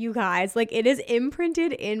 You guys, like, it is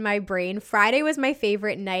imprinted in my brain. Friday was my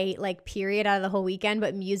favorite night, like, period, out of the whole weekend.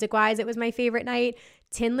 But music-wise, it was my favorite night.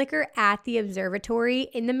 Tin Liquor at the Observatory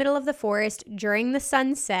in the middle of the forest during the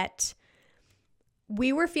sunset.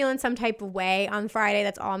 We were feeling some type of way on Friday.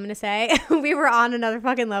 That's all I'm going to say. We were on another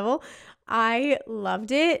fucking level. I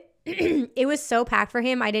loved it. It was so packed for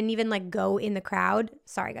him. I didn't even like go in the crowd.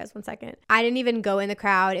 Sorry guys, 1 second. I didn't even go in the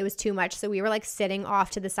crowd. It was too much. So we were like sitting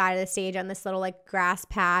off to the side of the stage on this little like grass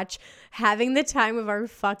patch, having the time of our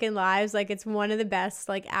fucking lives. Like, it's one of the best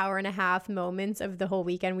like hour and a half moments of the whole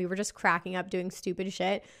weekend. We were just cracking up doing stupid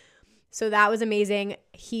shit. So that was amazing.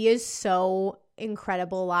 He is so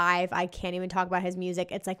incredible live. I can't even talk about his music.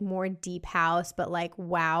 It's like more deep house, but like,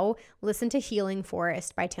 wow. Listen to Healing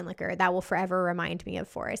Forest by Tin Liquor. That will forever remind me of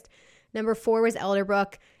Forest. Number 4 was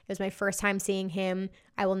Elderbrook. It was my first time seeing him.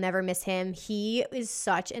 I will never miss him. He is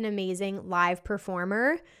such an amazing live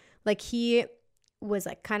performer. Like, he was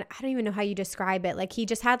like kind of, I don't even know how you describe it. Like, he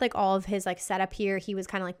just had like all of his like setup here. He was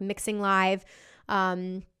kind of like mixing live,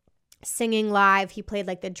 singing live. He played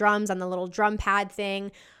like the drums on the little drum pad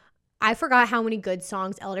thing. I forgot how many good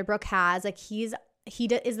songs Elderbrook has. Like, he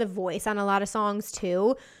is the voice on a lot of songs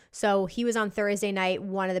too. So he was on Thursday night,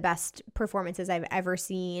 one of the best performances I've ever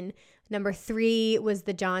seen. Number 3 was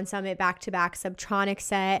the John Summit back-to-back Subtronic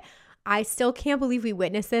set. I still can't believe we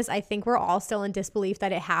witnessed this. I think we're all still in disbelief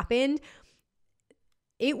that it happened.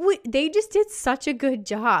 They just did such a good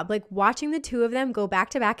job. Like, watching the two of them go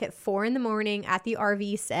back-to-back at 4 a.m. at the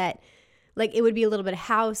RV set. Like, it would be a little bit of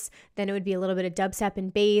house, then it would be a little bit of dubstep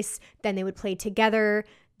and bass, then they would play together,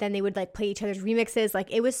 then they would like play each other's remixes. Like,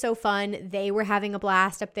 it was so fun. They were having a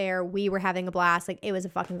blast up there. We were having a blast. Like, it was a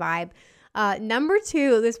fucking vibe. Number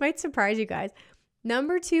 2, this might surprise you guys.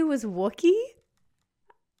 Number 2 was Wookie.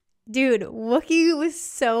 Dude, Wookie was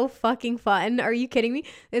so fucking fun. Are you kidding me?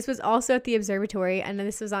 This was also at the Observatory, and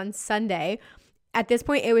this was on Sunday. At this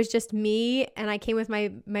point, it was just me, and I came with my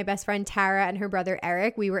best friend Tara and her brother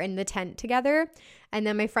Eric. We were in the tent together, and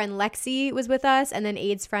then my friend Lexi was with us, and then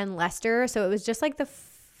Aid's friend Lester. So it was just like the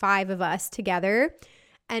 5 of us together,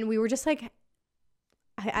 and we were just like,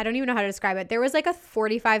 I don't even know how to describe it. There was like a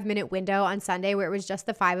 45-minute window on Sunday where it was just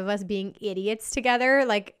the 5 of us being idiots together.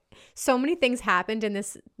 Like, so many things happened in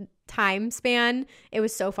this time span. It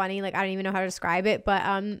was so funny. Like, I don't even know how to describe it,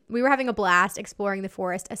 but we were having a blast exploring the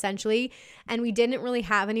forest essentially, and we didn't really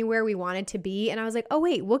have anywhere we wanted to be. And I was like, oh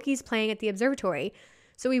wait, Wookie's playing at the Observatory.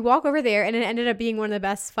 So we walk over there, and it ended up being one of the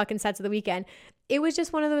best fucking sets of the weekend. It was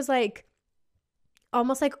just one of those like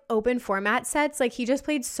almost like open format sets. Like, he just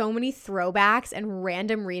played so many throwbacks and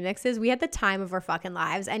random remixes. We had the time of our fucking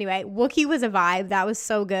lives. Anyway, Wookie was a vibe. That was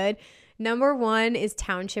so good. Number 1 is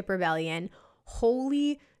Township Rebellion.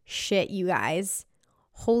 Holy shit, you guys.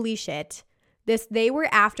 Holy shit. They were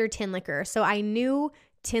after Tin Liquor. So I knew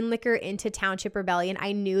Tin Liquor into Township Rebellion.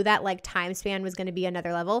 I knew that like time span was going to be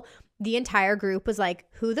another level. The entire group was like,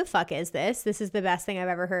 who the fuck is this? This is the best thing I've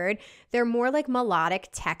ever heard. They're more like melodic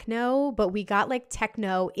techno, but we got like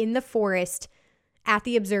techno in the forest at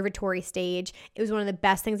the Observatory stage. It was one of the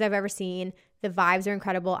best things I've ever seen. The vibes are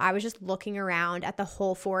incredible. I was just looking around at the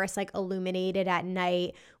whole forest, like illuminated at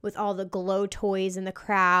night with all the glow toys in the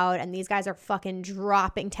crowd. And these guys are fucking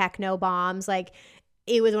dropping techno bombs. Like,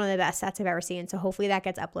 it was one of the best sets I've ever seen. So hopefully that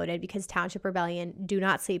gets uploaded, because Township Rebellion, do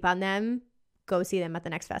not sleep on them. Go see them at the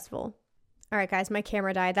next festival. All right, guys, my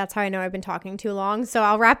camera died. That's how I know I've been talking too long. So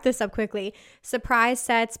I'll wrap this up quickly. Surprise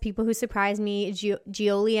sets, people who surprised me,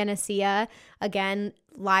 Gioli and Asia. Again,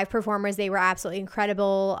 live performers, they were absolutely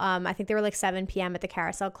incredible. I think they were like 7 p.m. at the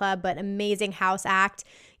Carousel Club, but amazing house act.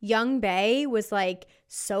 Young Bae was like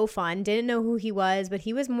so fun. Didn't know who he was, but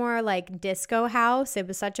he was more like disco house. It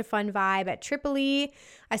was such a fun vibe. At Tripoli,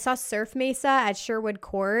 I saw Surf Mesa at Sherwood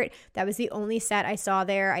Court. That was the only set I saw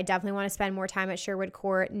there. I definitely want to spend more time at Sherwood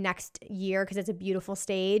Court next year because it's a beautiful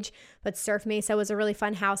stage. But Surf Mesa was a really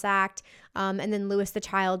fun house act. And then Louis the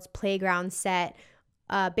Child's Playground set.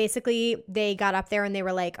 Basically, they got up there and they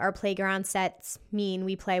were like, our playground sets mean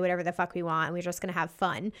we play whatever the fuck we want and we're just going to have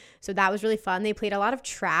fun. So that was really fun. They played a lot of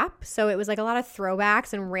trap. So it was like a lot of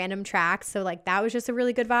throwbacks and random tracks. So like that was just a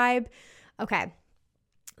really good vibe. Okay.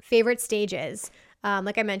 Favorite stages.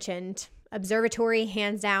 Like I mentioned, Observatory,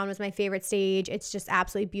 hands down, was my favorite stage. It's just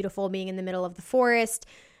absolutely beautiful being in the middle of the forest.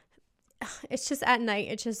 It's just at night,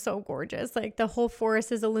 it's just so gorgeous. Like the whole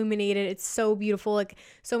forest is illuminated. It's so beautiful. Like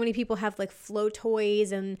so many people have like flow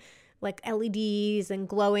toys and like LEDs and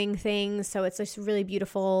glowing things. So it's just really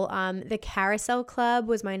beautiful. The Carousel Club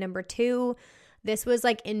was my number 2. This was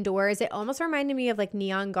like indoors. It almost reminded me of like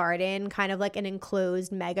Neon Garden, kind of like an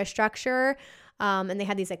enclosed mega structure. And they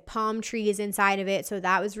had these like palm trees inside of it. So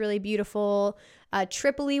that was really beautiful.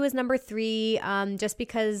 Tripoli was number 3, just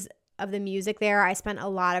because of the music there. I spent a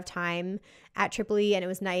lot of time at Tripoli and it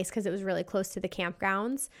was nice because it was really close to the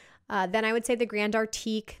campgrounds. Then I would say the Grand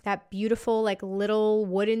Artique, that beautiful like little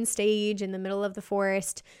wooden stage in the middle of the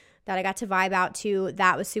forest that I got to vibe out to.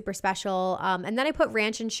 That was super special. And then I put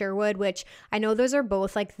Ranch and Sherwood, which I know those are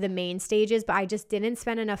both like the main stages, but I just didn't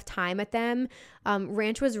spend enough time at them.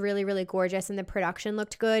 Ranch was really, really gorgeous and the production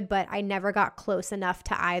looked good, but I never got close enough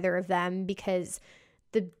to either of them because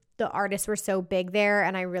the artists were so big there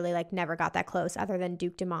and I really like never got that close other than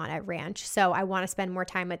Duke Dumont at Ranch. So I want to spend more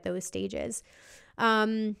time at those stages.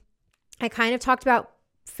 I kind of talked about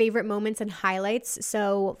favorite moments and highlights.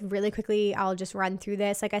 So really quickly, I'll just run through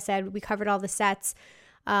this. Like I said, we covered all the sets.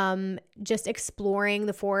 Just exploring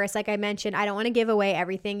the forest. Like I mentioned, I don't want to give away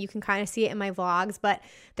everything. You can kind of see it in my vlogs, but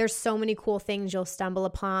there's so many cool things you'll stumble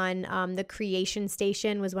upon. The Creation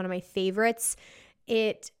Station was one of my favorites.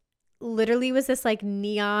 It literally was this like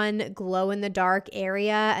neon glow in the dark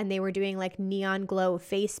area and they were doing like neon glow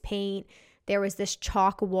face paint. There was this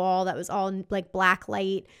chalk wall that was all like black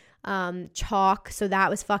light chalk, so that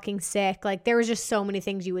was fucking sick. Like there was just so many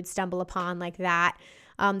things you would stumble upon like that.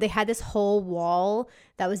 They had this whole wall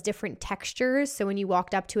that was different textures, so when you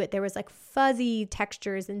walked up to it there was like fuzzy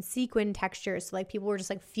textures and sequin textures, so like people were just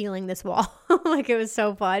like feeling this wall. Like it was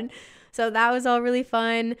so fun. So that was all really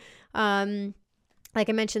fun. Like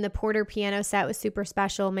I mentioned, the Porter piano set was super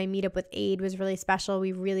special. My meetup with Aid was really special.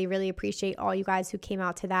 We really, really appreciate all you guys who came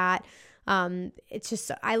out to that. It's just,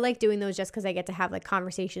 I like doing those just because I get to have like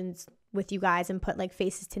conversations with you guys and put like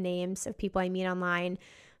faces to names of people I meet online.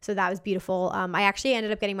 So that was beautiful. I actually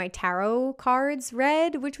ended up getting my tarot cards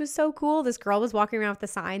read, which was so cool. This girl was walking around with a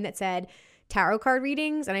sign that said tarot card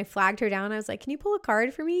readings and I flagged her down. I was like, can you pull a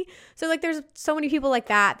card for me? So like there's so many people like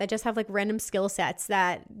that just have like random skill sets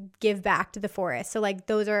that give back to the forest. So like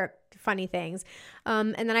those are funny things.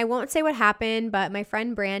 And then I won't say what happened, but my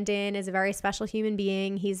friend Brandon is a very special human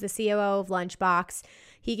being. He's the COO of Lunchbox.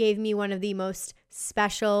 He gave me one of the most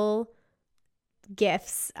special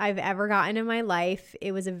gifts I've ever gotten in my life.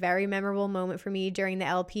 It was a very memorable moment for me during the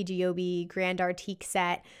LPGOB Grand Artique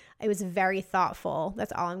set. It was very thoughtful.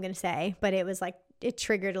 That's all I'm going to say. But it was like, it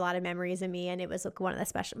triggered a lot of memories in me and it was like one of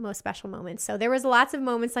the most special moments. So there was lots of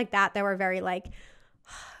moments like that were very like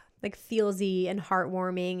feelsy and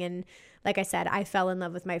heartwarming. And like I said, I fell in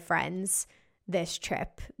love with my friends this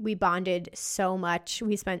trip. We bonded so much.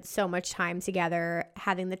 We spent so much time together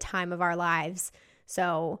having the time of our lives.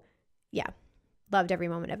 So yeah, loved every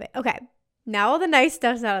moment of it. Okay. Now all the nice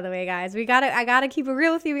stuff's out of the way, guys. I gotta keep it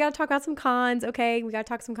real with you. We gotta talk about some cons, okay? We gotta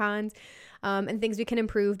talk some cons, and things we can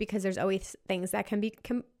improve because there's always things that can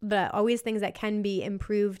be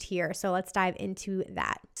improved here. So let's dive into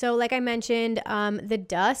that. So like I mentioned, the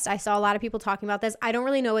dust. I saw a lot of people talking about this. I don't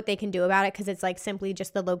really know what they can do about it because it's like simply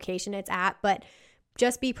just the location it's at, but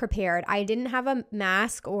just be prepared. I didn't have a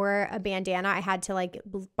mask or a bandana. I had to like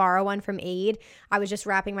borrow one from Aid. I was just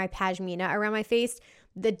wrapping my pashmina around my face.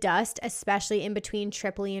 The dust, especially in between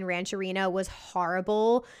Tripoli and Ranch Arena, was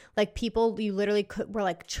horrible. Like people, you literally were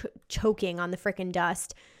like choking on the freaking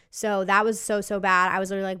dust. So that was so bad. I was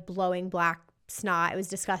literally like blowing black snot. It was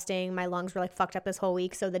disgusting. My lungs were like fucked up this whole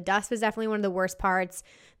week. So the dust was definitely one of the worst parts.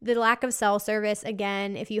 The lack of cell service,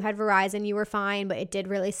 again, if you had Verizon, you were fine, but it did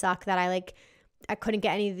really suck that I like I couldn't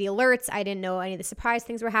get any of the alerts. I didn't know any of the surprise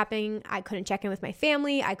things were happening. I couldn't check in with my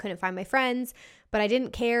family. I couldn't find my friends, but I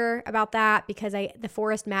didn't care about that because the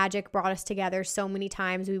forest magic brought us together so many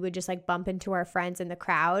times. We would just like bump into our friends in the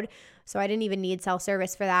crowd. So I didn't even need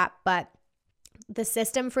self-service for that. But the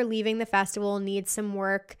system for leaving the festival needs some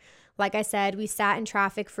work. Like I said, we sat in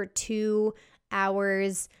traffic for 2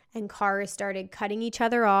 hours and cars started cutting each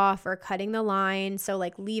other off or cutting the line. So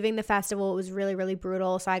like leaving the festival, it was really, really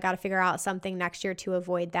brutal. So I got to figure out something next year to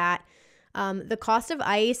avoid that. The cost of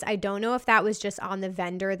ice, I don't know if that was just on the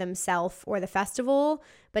vendor themselves or the festival,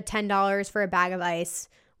 but $10 for a bag of ice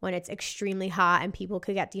when it's extremely hot and people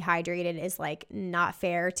could get dehydrated is like not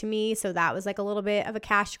fair to me. So that was like a little bit of a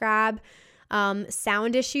cash grab.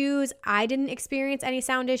 Sound issues, I didn't experience any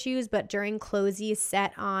sound issues, but during Clozy's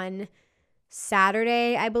set on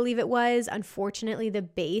Saturday, I believe it was, unfortunately the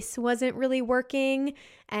bass wasn't really working,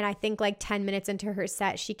 and I think like 10 minutes into her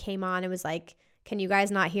set she came on and was like, can you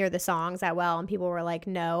guys not hear the songs that well? And people were like,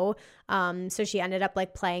 no. So she ended up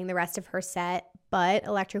like playing the rest of her set, but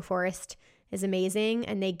Electric Forest is amazing,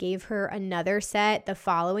 and they gave her another set the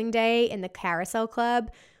following day in the Carousel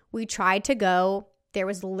Club. We tried to go. There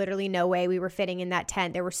was literally no way we were fitting in that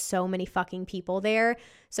tent. There were so many fucking people there.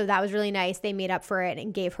 So that was really nice. They made up for it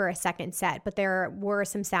and gave her a second set. But there were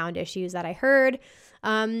some sound issues that I heard.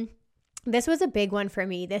 This was a big one for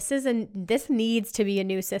me. This needs to be a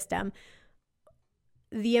new system.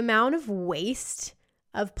 The amount of waste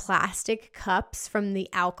of plastic cups from the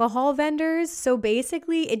alcohol vendors. So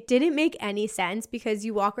basically, it didn't make any sense because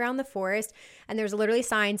you walk around the forest and there's literally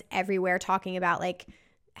signs everywhere talking about like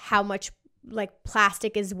how much like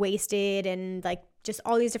plastic is wasted and like just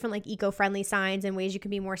all these different like eco-friendly signs and ways you can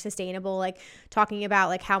be more sustainable, like talking about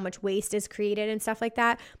like how much waste is created and stuff like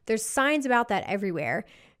that. There's signs about that everywhere.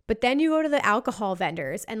 But then you go to the alcohol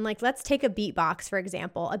vendors and like, let's take a Beatbox, for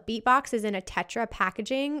example. A Beatbox is in a Tetra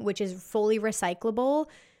packaging, which is fully recyclable.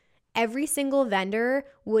 Every single vendor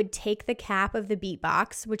would take the cap of the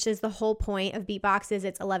Beatbox, which is the whole point of Beatbox is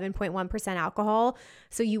it's 11.1% alcohol.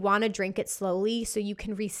 So you want to drink it slowly so you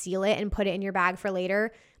can reseal it and put it in your bag for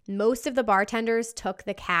later. Most of the bartenders took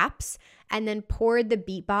the caps and then poured the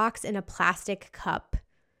Beatbox in a plastic cup.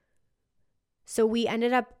 So we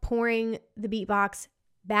ended up pouring the Beatbox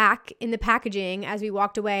back in the packaging as we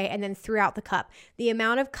walked away and then threw out the cup. The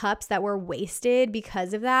amount of cups that were wasted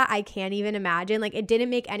because of that, I can't even imagine. Like, it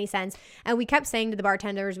didn't make any sense. And we kept saying to the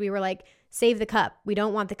bartenders, we were like, save the cup. We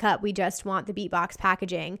don't want the cup. We just want the Beatbox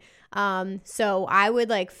packaging. So I would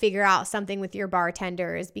like figure out something with your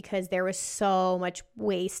bartenders because there was so much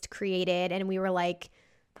waste created. And we were like,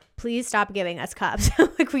 please stop giving us cups.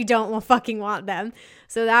 Like, we don't fucking want them.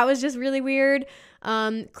 So that was just really weird.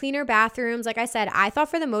 Cleaner bathrooms. Like I said, I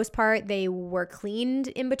thought for the most part they were cleaned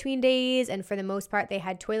in between days, and for the most part they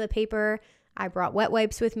had toilet paper. I brought wet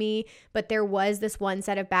wipes with me, but there was this one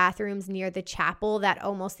set of bathrooms near the chapel that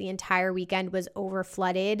almost the entire weekend was over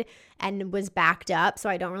flooded and was backed up. So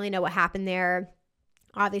I don't really know what happened there.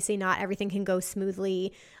 Obviously not everything can go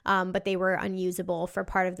smoothly, but they were unusable for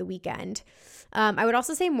part of the weekend. I would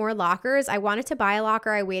also say more lockers. I wanted to buy a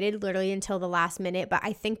locker. I waited literally until the last minute, but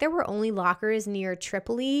I think there were only lockers near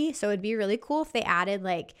Tripoli. So it'd be really cool if they added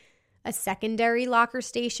like a secondary locker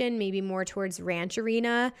station, maybe more towards Ranch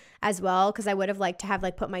Arena as well, because I would have liked to have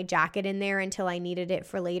like put my jacket in there until I needed it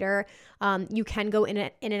for later. You can go in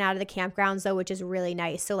and out of the campgrounds though, which is really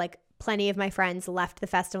nice. So like plenty of my friends left the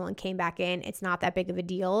festival and came back in. It's not that big of a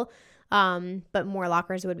deal, but more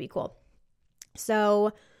lockers would be cool.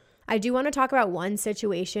 So I do want to talk about one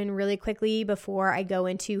situation really quickly before I go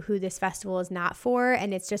into who this festival is not for,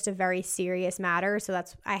 and it's just a very serious matter. So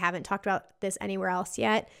I haven't talked about this anywhere else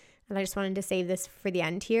yet, and I just wanted to save this for the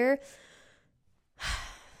end here.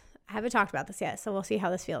 I haven't talked about this yet, so we'll see how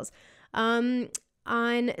this feels. On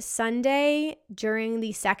Sunday, during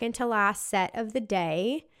the second to last set of the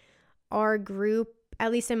day, our group,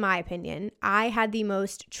 at least in my opinion, I had the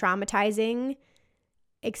most traumatizing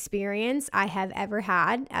experience I have ever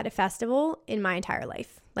had at a festival in my entire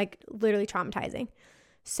life. Like, literally traumatizing.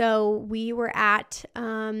 So we were at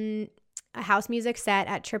a house music set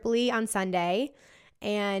at Tripoli on Sunday,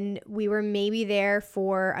 and we were maybe there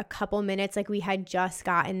for a couple minutes. Like, we had just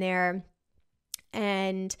gotten there,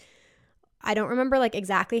 and I don't remember like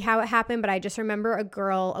exactly how it happened, but I just remember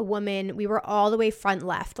a woman, we were all the way front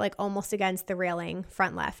left, like almost against the railing,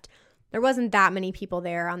 front left. There wasn't that many people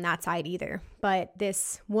there on that side either, but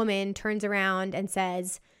this woman turns around and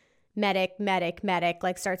says, medic, medic, medic,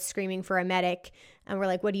 like starts screaming for a medic, and we're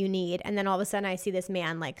like, what do you need? And then all of a sudden I see this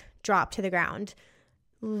man like drop to the ground,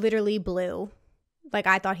 literally blue. Like,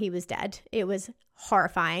 I thought he was dead. It was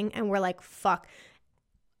horrifying, and we're like, fuck.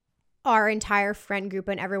 our entire friend group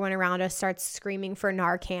and everyone around us starts screaming for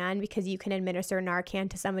Narcan because you can administer Narcan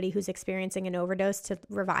to somebody who's experiencing an overdose to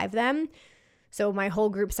revive them. So my whole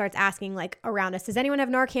group starts asking like around us, does anyone have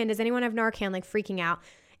Narcan? Does anyone have Narcan? Like freaking out.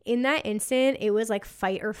 In that instant, it was like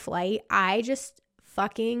fight or flight. I just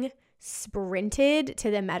fucking sprinted to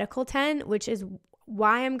the medical tent, which is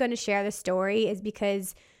why I'm going to share the story, is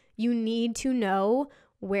because you need to know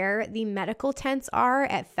where the medical tents are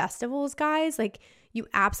at festivals, guys. Like, you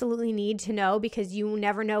absolutely need to know, because you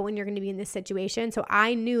never know when you're going to be in this situation. So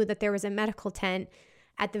I knew that there was a medical tent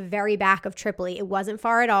at the very back of Tripoli. It wasn't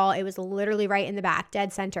far at all. It was literally right in the back,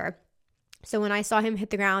 dead center. So when I saw him hit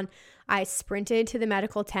the ground, I sprinted to the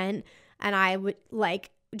medical tent, and I would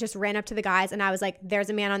just ran up to the guys, and I was like, there's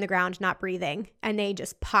a man on the ground not breathing. And they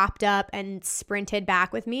just popped up and sprinted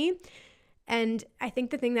back with me. And I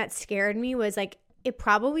think the thing that scared me was like, it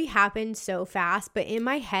probably happened so fast, but in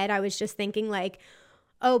my head, I was just thinking like,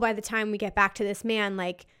 oh, by the time we get back to this man,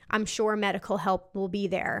 like, I'm sure medical help will be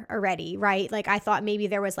there already, right? Like, I thought maybe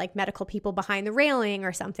there was like medical people behind the railing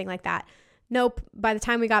or something like that. Nope. By the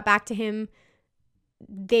time we got back to him,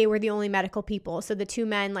 they were the only medical people. So the two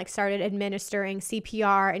men like started administering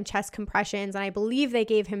CPR and chest compressions, and I believe they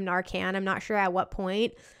gave him Narcan. I'm not sure at what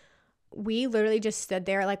point. We literally just stood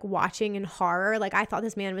there like watching in horror. Like, I thought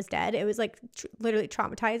this man was dead. It was like literally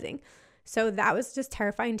traumatizing. So that was just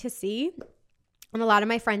terrifying to see. And a lot of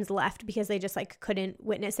my friends left because they just like couldn't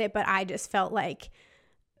witness it. But I just felt like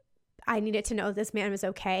I needed to know this man was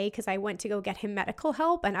okay, because I went to go get him medical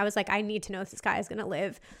help. And I was like, I need to know if this guy is going to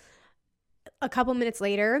live. A couple minutes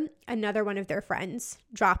later, another one of their friends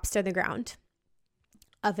drops to the ground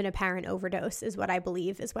of an apparent overdose, is what I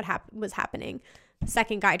believe is what was happening. The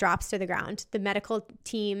second guy drops to the ground. The medical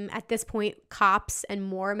team, at this point, cops and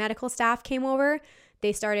more medical staff came over.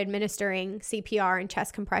 They started administering CPR and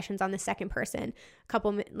chest compressions on the second person.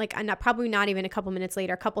 Probably not even a couple minutes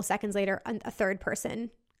later, a couple seconds later, a third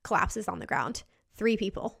person collapses on the ground. 3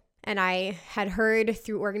 people. And I had heard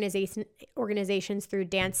through organizations through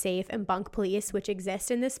Dance Safe and Bunk Police, which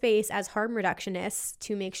exist in this space as harm reductionists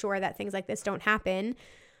to make sure that things like this don't happen.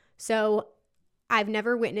 So I've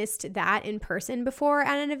never witnessed that in person before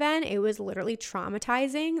at an event. It was literally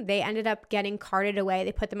traumatizing. They ended up getting carted away.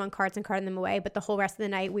 They put them on carts and carted them away. But the whole rest of the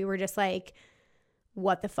night, we were just like,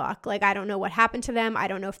 what the fuck? Like, I don't know what happened to them. I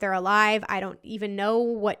don't know if they're alive. I don't even know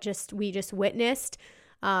what we just witnessed.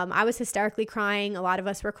 I was hysterically crying. A lot of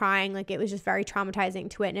us were crying. Like, it was just very traumatizing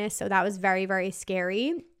to witness. So that was very, very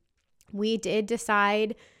scary. We did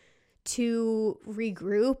decide to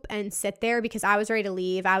regroup and sit there because I was ready to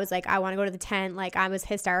leave. I was like, I want to go to the tent. Like, I was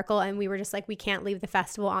hysterical, and we were just like, we can't leave the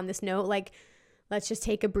festival on this note. Like, let's just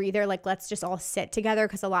take a breather. Like, let's just all sit together,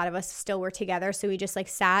 because a lot of us still were together. So we just like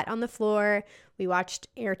sat on the floor. We watched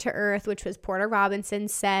Air to Earth, which was Porter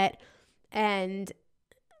Robinson's set, and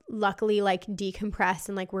luckily like decompressed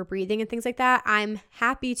and like we're breathing and things like that. I'm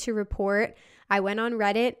happy to report I went on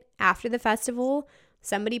Reddit after the festival.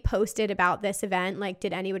 Somebody posted about this event, like,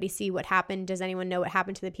 did anybody see what happened? Does anyone know what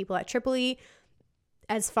happened to the people at Tripoli?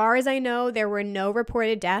 As far as I know, there were no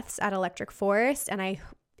reported deaths at Electric Forest, and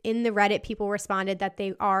in the Reddit, people responded that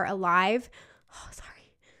they are alive. Oh,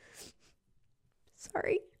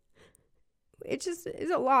 sorry. It just is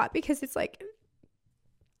a lot, because it's like,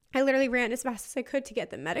 I literally ran as fast as I could to get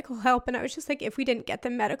the medical help, and I was just like, if we didn't get the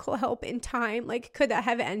medical help in time, like, could that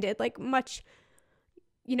have ended like much,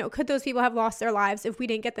 could those people have lost their lives if we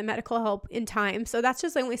didn't get the medical help in time? So that's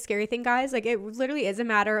just the only scary thing, guys. Like, it literally is a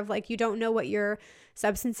matter of like, you don't know what your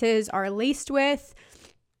substances are laced with.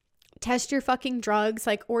 Test your fucking drugs,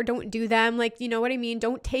 like, or don't do them. Like, you know what I mean?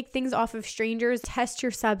 Don't take things off of strangers. Test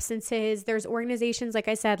your substances. There's organizations, like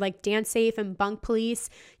I said, like Dance Safe and Bunk Police.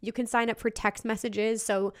 You can sign up for text messages.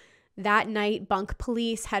 So that night, Bunk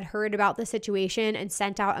Police had heard about the situation and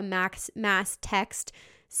sent out a mass text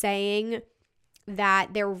saying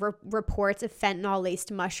that there were reports of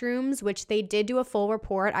fentanyl-laced mushrooms, which they did do a full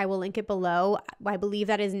report. I will link it below. I believe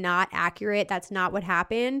that is not accurate. That's not what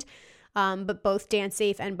happened. But both Dance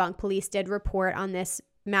Safe and Bunk Police did report on this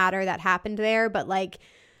matter that happened there. But like,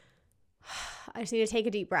 I just need to take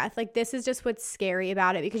a deep breath. Like, this is just what's scary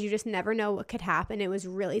about it, because you just never know what could happen. It was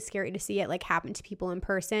really scary to see it like happen to people in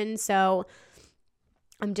person. So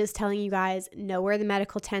I'm just telling you guys, know where the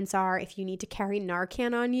medical tents are. If you need to carry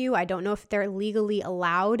Narcan on you, I don't know if they're legally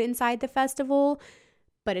allowed inside the festival,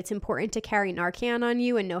 but it's important to carry Narcan on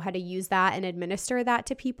you and know how to use that and administer that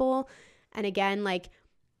to people. And again, like,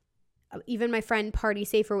 even my friend Party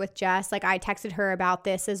Safer with Jess, like, I texted her about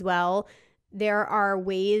this as well. There are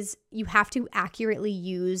ways you have to accurately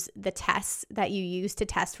use the tests that you use to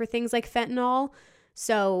test for things like fentanyl.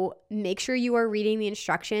 So make sure you are reading the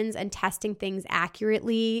instructions and testing things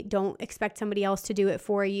accurately. Don't expect somebody else to do it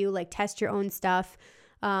for you. Like, test your own stuff.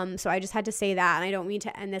 So I just had to say that, and I don't mean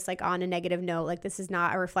to end this like on a negative note. Like, this is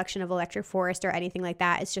not a reflection of Electric Forest or anything like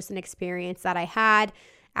that. It's just an experience that I had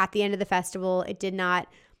at the end of the festival. It did not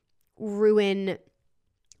ruin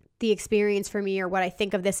the experience for me or what I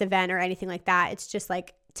think of this event or anything like that. It's just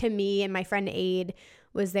like, to me, and my friend Aid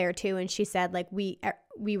was there too, and she said like we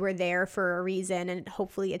were there for a reason, and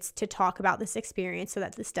hopefully it's to talk about this experience so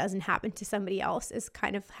that this doesn't happen to somebody else, is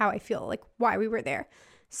kind of how I feel like why we were there.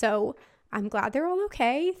 So I'm glad they're all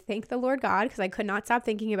okay. Thank the Lord God, because I could not stop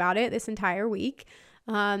thinking about it this entire week.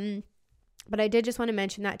 But I did just want to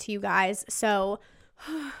mention that to you guys. So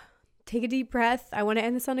take a deep breath. I want to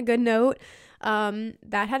end this on a good note.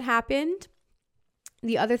 That had happened.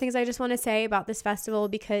 The other things I just want to say about this festival,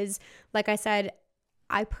 because like I said,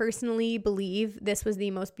 I personally believe this was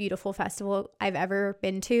the most beautiful festival I've ever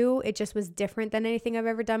been to. It just was different than anything I've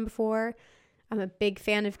ever done before. I'm a big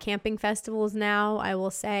fan of camping festivals now. I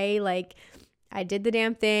will say, like, I did the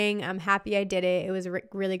damn thing. I'm happy I did it. It was a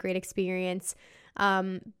really great experience.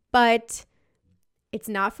 But it's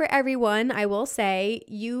not for everyone. I will say,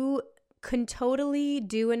 you can totally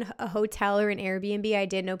do in a hotel or an Airbnb. I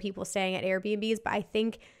did know people staying at Airbnbs, but I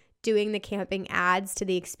think doing the camping adds to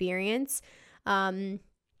the experience.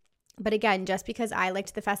 But again, just because I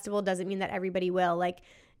liked the festival doesn't mean that everybody will. Like,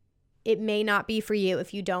 it may not be for you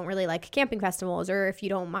if you don't really like camping festivals, or if you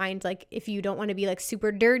don't mind, like, if you don't want to be like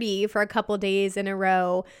super dirty for a couple days in a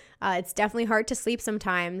row. It's definitely hard to sleep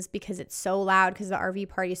sometimes because it's so loud because of the RV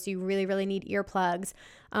party. So you really, really need earplugs.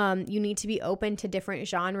 You need to be open to different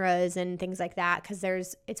genres and things like that,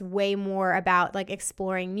 because it's way more about like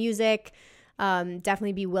exploring music.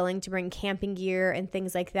 Definitely be willing to bring camping gear and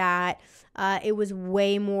things like that. It was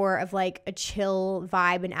way more of like a chill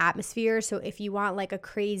vibe and atmosphere. So if you want like a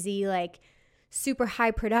crazy, like super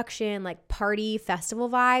high production, like party festival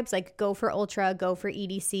vibes, like go for Ultra, go for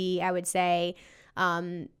EDC, I would say.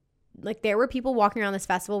 Like, there were people walking around this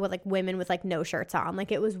festival with like women with like no shirts on.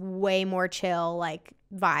 Like, it was way more chill, like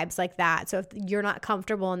vibes like that. So if you're not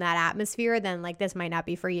comfortable in that atmosphere, then like this might not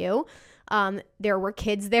be for you. There were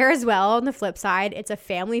kids there as well. On the flip side, it's a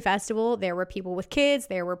family festival. There were people with kids.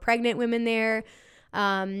 There were pregnant women there.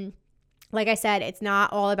 Like I said, it's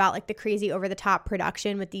not all about like the crazy over the top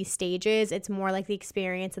production with these stages. It's more like the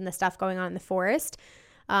experience and the stuff going on in the forest.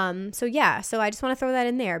 So I just want to throw that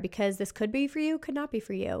in there, because this could be for you, could not be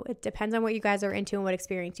for you. It depends on what you guys are into and what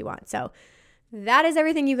experience you want. So that is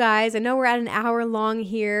everything, you guys. I know we're at an hour long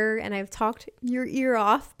here and I've talked your ear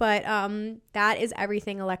off, but that is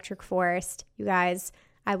everything Electric Forest. You guys,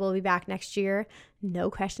 I will be back next year. No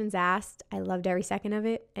questions asked. I loved every second of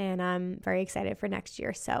it, and I'm very excited for next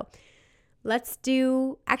year. So let's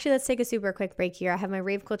take a super quick break here. I have my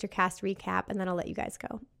Rave Culture Cast recap, and then I'll let you guys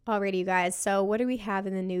go. Alrighty, you guys. So what do we have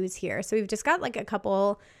in the news here? So we've just got like a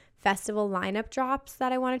couple festival lineup drops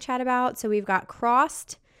that I want to chat about. So we've got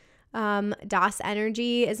Crossed. Das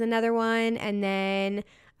Energy is another one. And then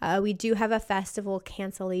we do have a festival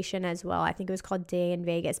cancellation as well. I think it was called Day in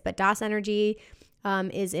Vegas. But Das Energy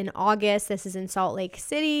is in August. This is in Salt Lake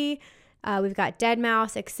City. We've got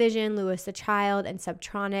Deadmau5, Excision, Louis the Child, and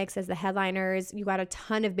Subtronics as the headliners. You got a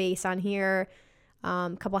ton of bass on here.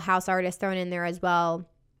 A couple house artists thrown in there as well.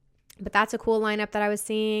 But that's a cool lineup that I was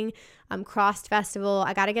seeing. Crossed Festival.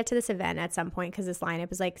 I got to get to this event at some point because this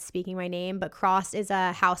lineup is like speaking my name. But Crossed is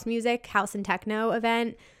a house and techno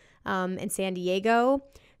event in San Diego.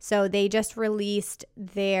 So they just released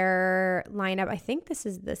their lineup. I think this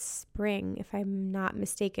is the spring, if I'm not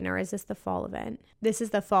mistaken, or is this the fall event? This is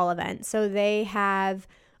the fall event. So they have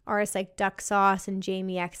artists like Duck Sauce and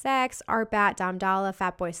Jamie XX, Artbat, Dom Dalla,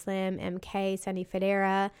 Fatboy Slim, MK, Sandy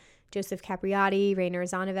Federa, Joseph Capriati, Rainer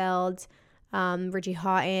Zonneveld, Richie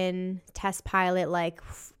Houghton, Test Pilot, like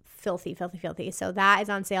filthy. So that is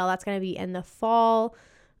on sale. That's going to be in the fall.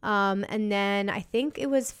 And then I think it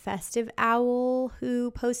was Festive Owl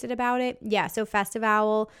who posted about it. Yeah, so Festive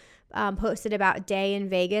Owl posted about Day in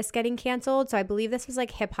Vegas getting canceled. So I believe this was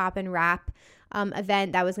like hip hop and rap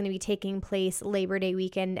event that was going to be taking place Labor Day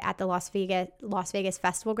weekend at the Las Vegas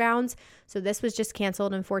Festival Grounds. So this was just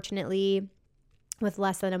canceled, unfortunately, with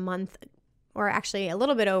less than a month, or actually a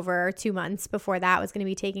little bit over 2 months before that was going to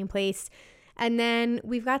be taking place. And then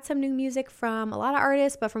we've got some new music from a lot of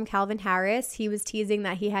artists, but from Calvin Harris. He was teasing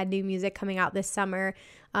that he had new music coming out this summer.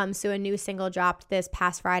 So a new single dropped this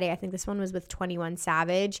past Friday. I think this one was with 21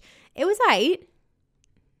 Savage. It was aight. It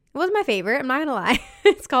wasn't my favorite, I'm not going to lie.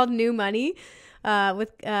 It's called New Money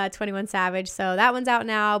with 21 Savage. So that one's out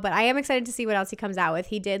now, but I am excited to see what else he comes out with.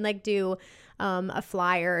 He did like do a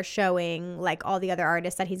flyer showing like all the other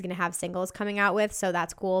artists that he's going to have singles coming out with. So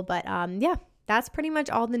that's cool. But yeah, that's pretty much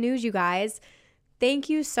all the news, you guys. Thank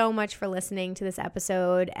you so much for listening to this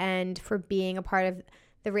episode and for being a part of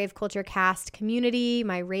the Rave Culture Cast community,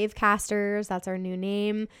 my Ravecasters, that's our new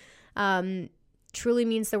name. Truly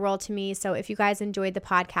means the world to me. So if you guys enjoyed the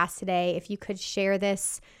podcast today, if you could share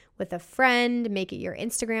this with a friend, make it your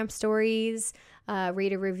Instagram stories,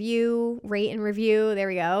 rate and review. There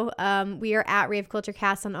we go. We are at Rave Culture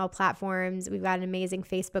Cast on all platforms. We've got an amazing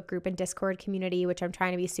Facebook group and Discord community, which I'm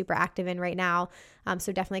trying to be super active in right now.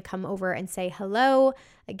 So definitely come over and say hello.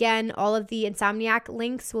 Again, all of the Insomniac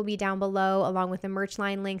links will be down below, along with the merch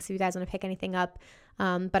line links if you guys want to pick anything up.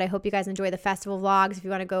 But I hope you guys enjoy the festival vlogs. If you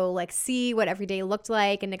want to go like see what every day looked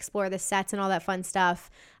like and explore the sets and all that fun stuff,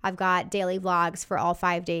 I've got daily vlogs for all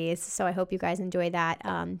 5 days. So I hope you guys enjoy that.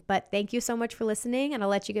 But thank you so much for listening, and I'll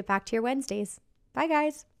let you get back to your Wednesdays. Bye,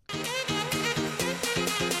 guys.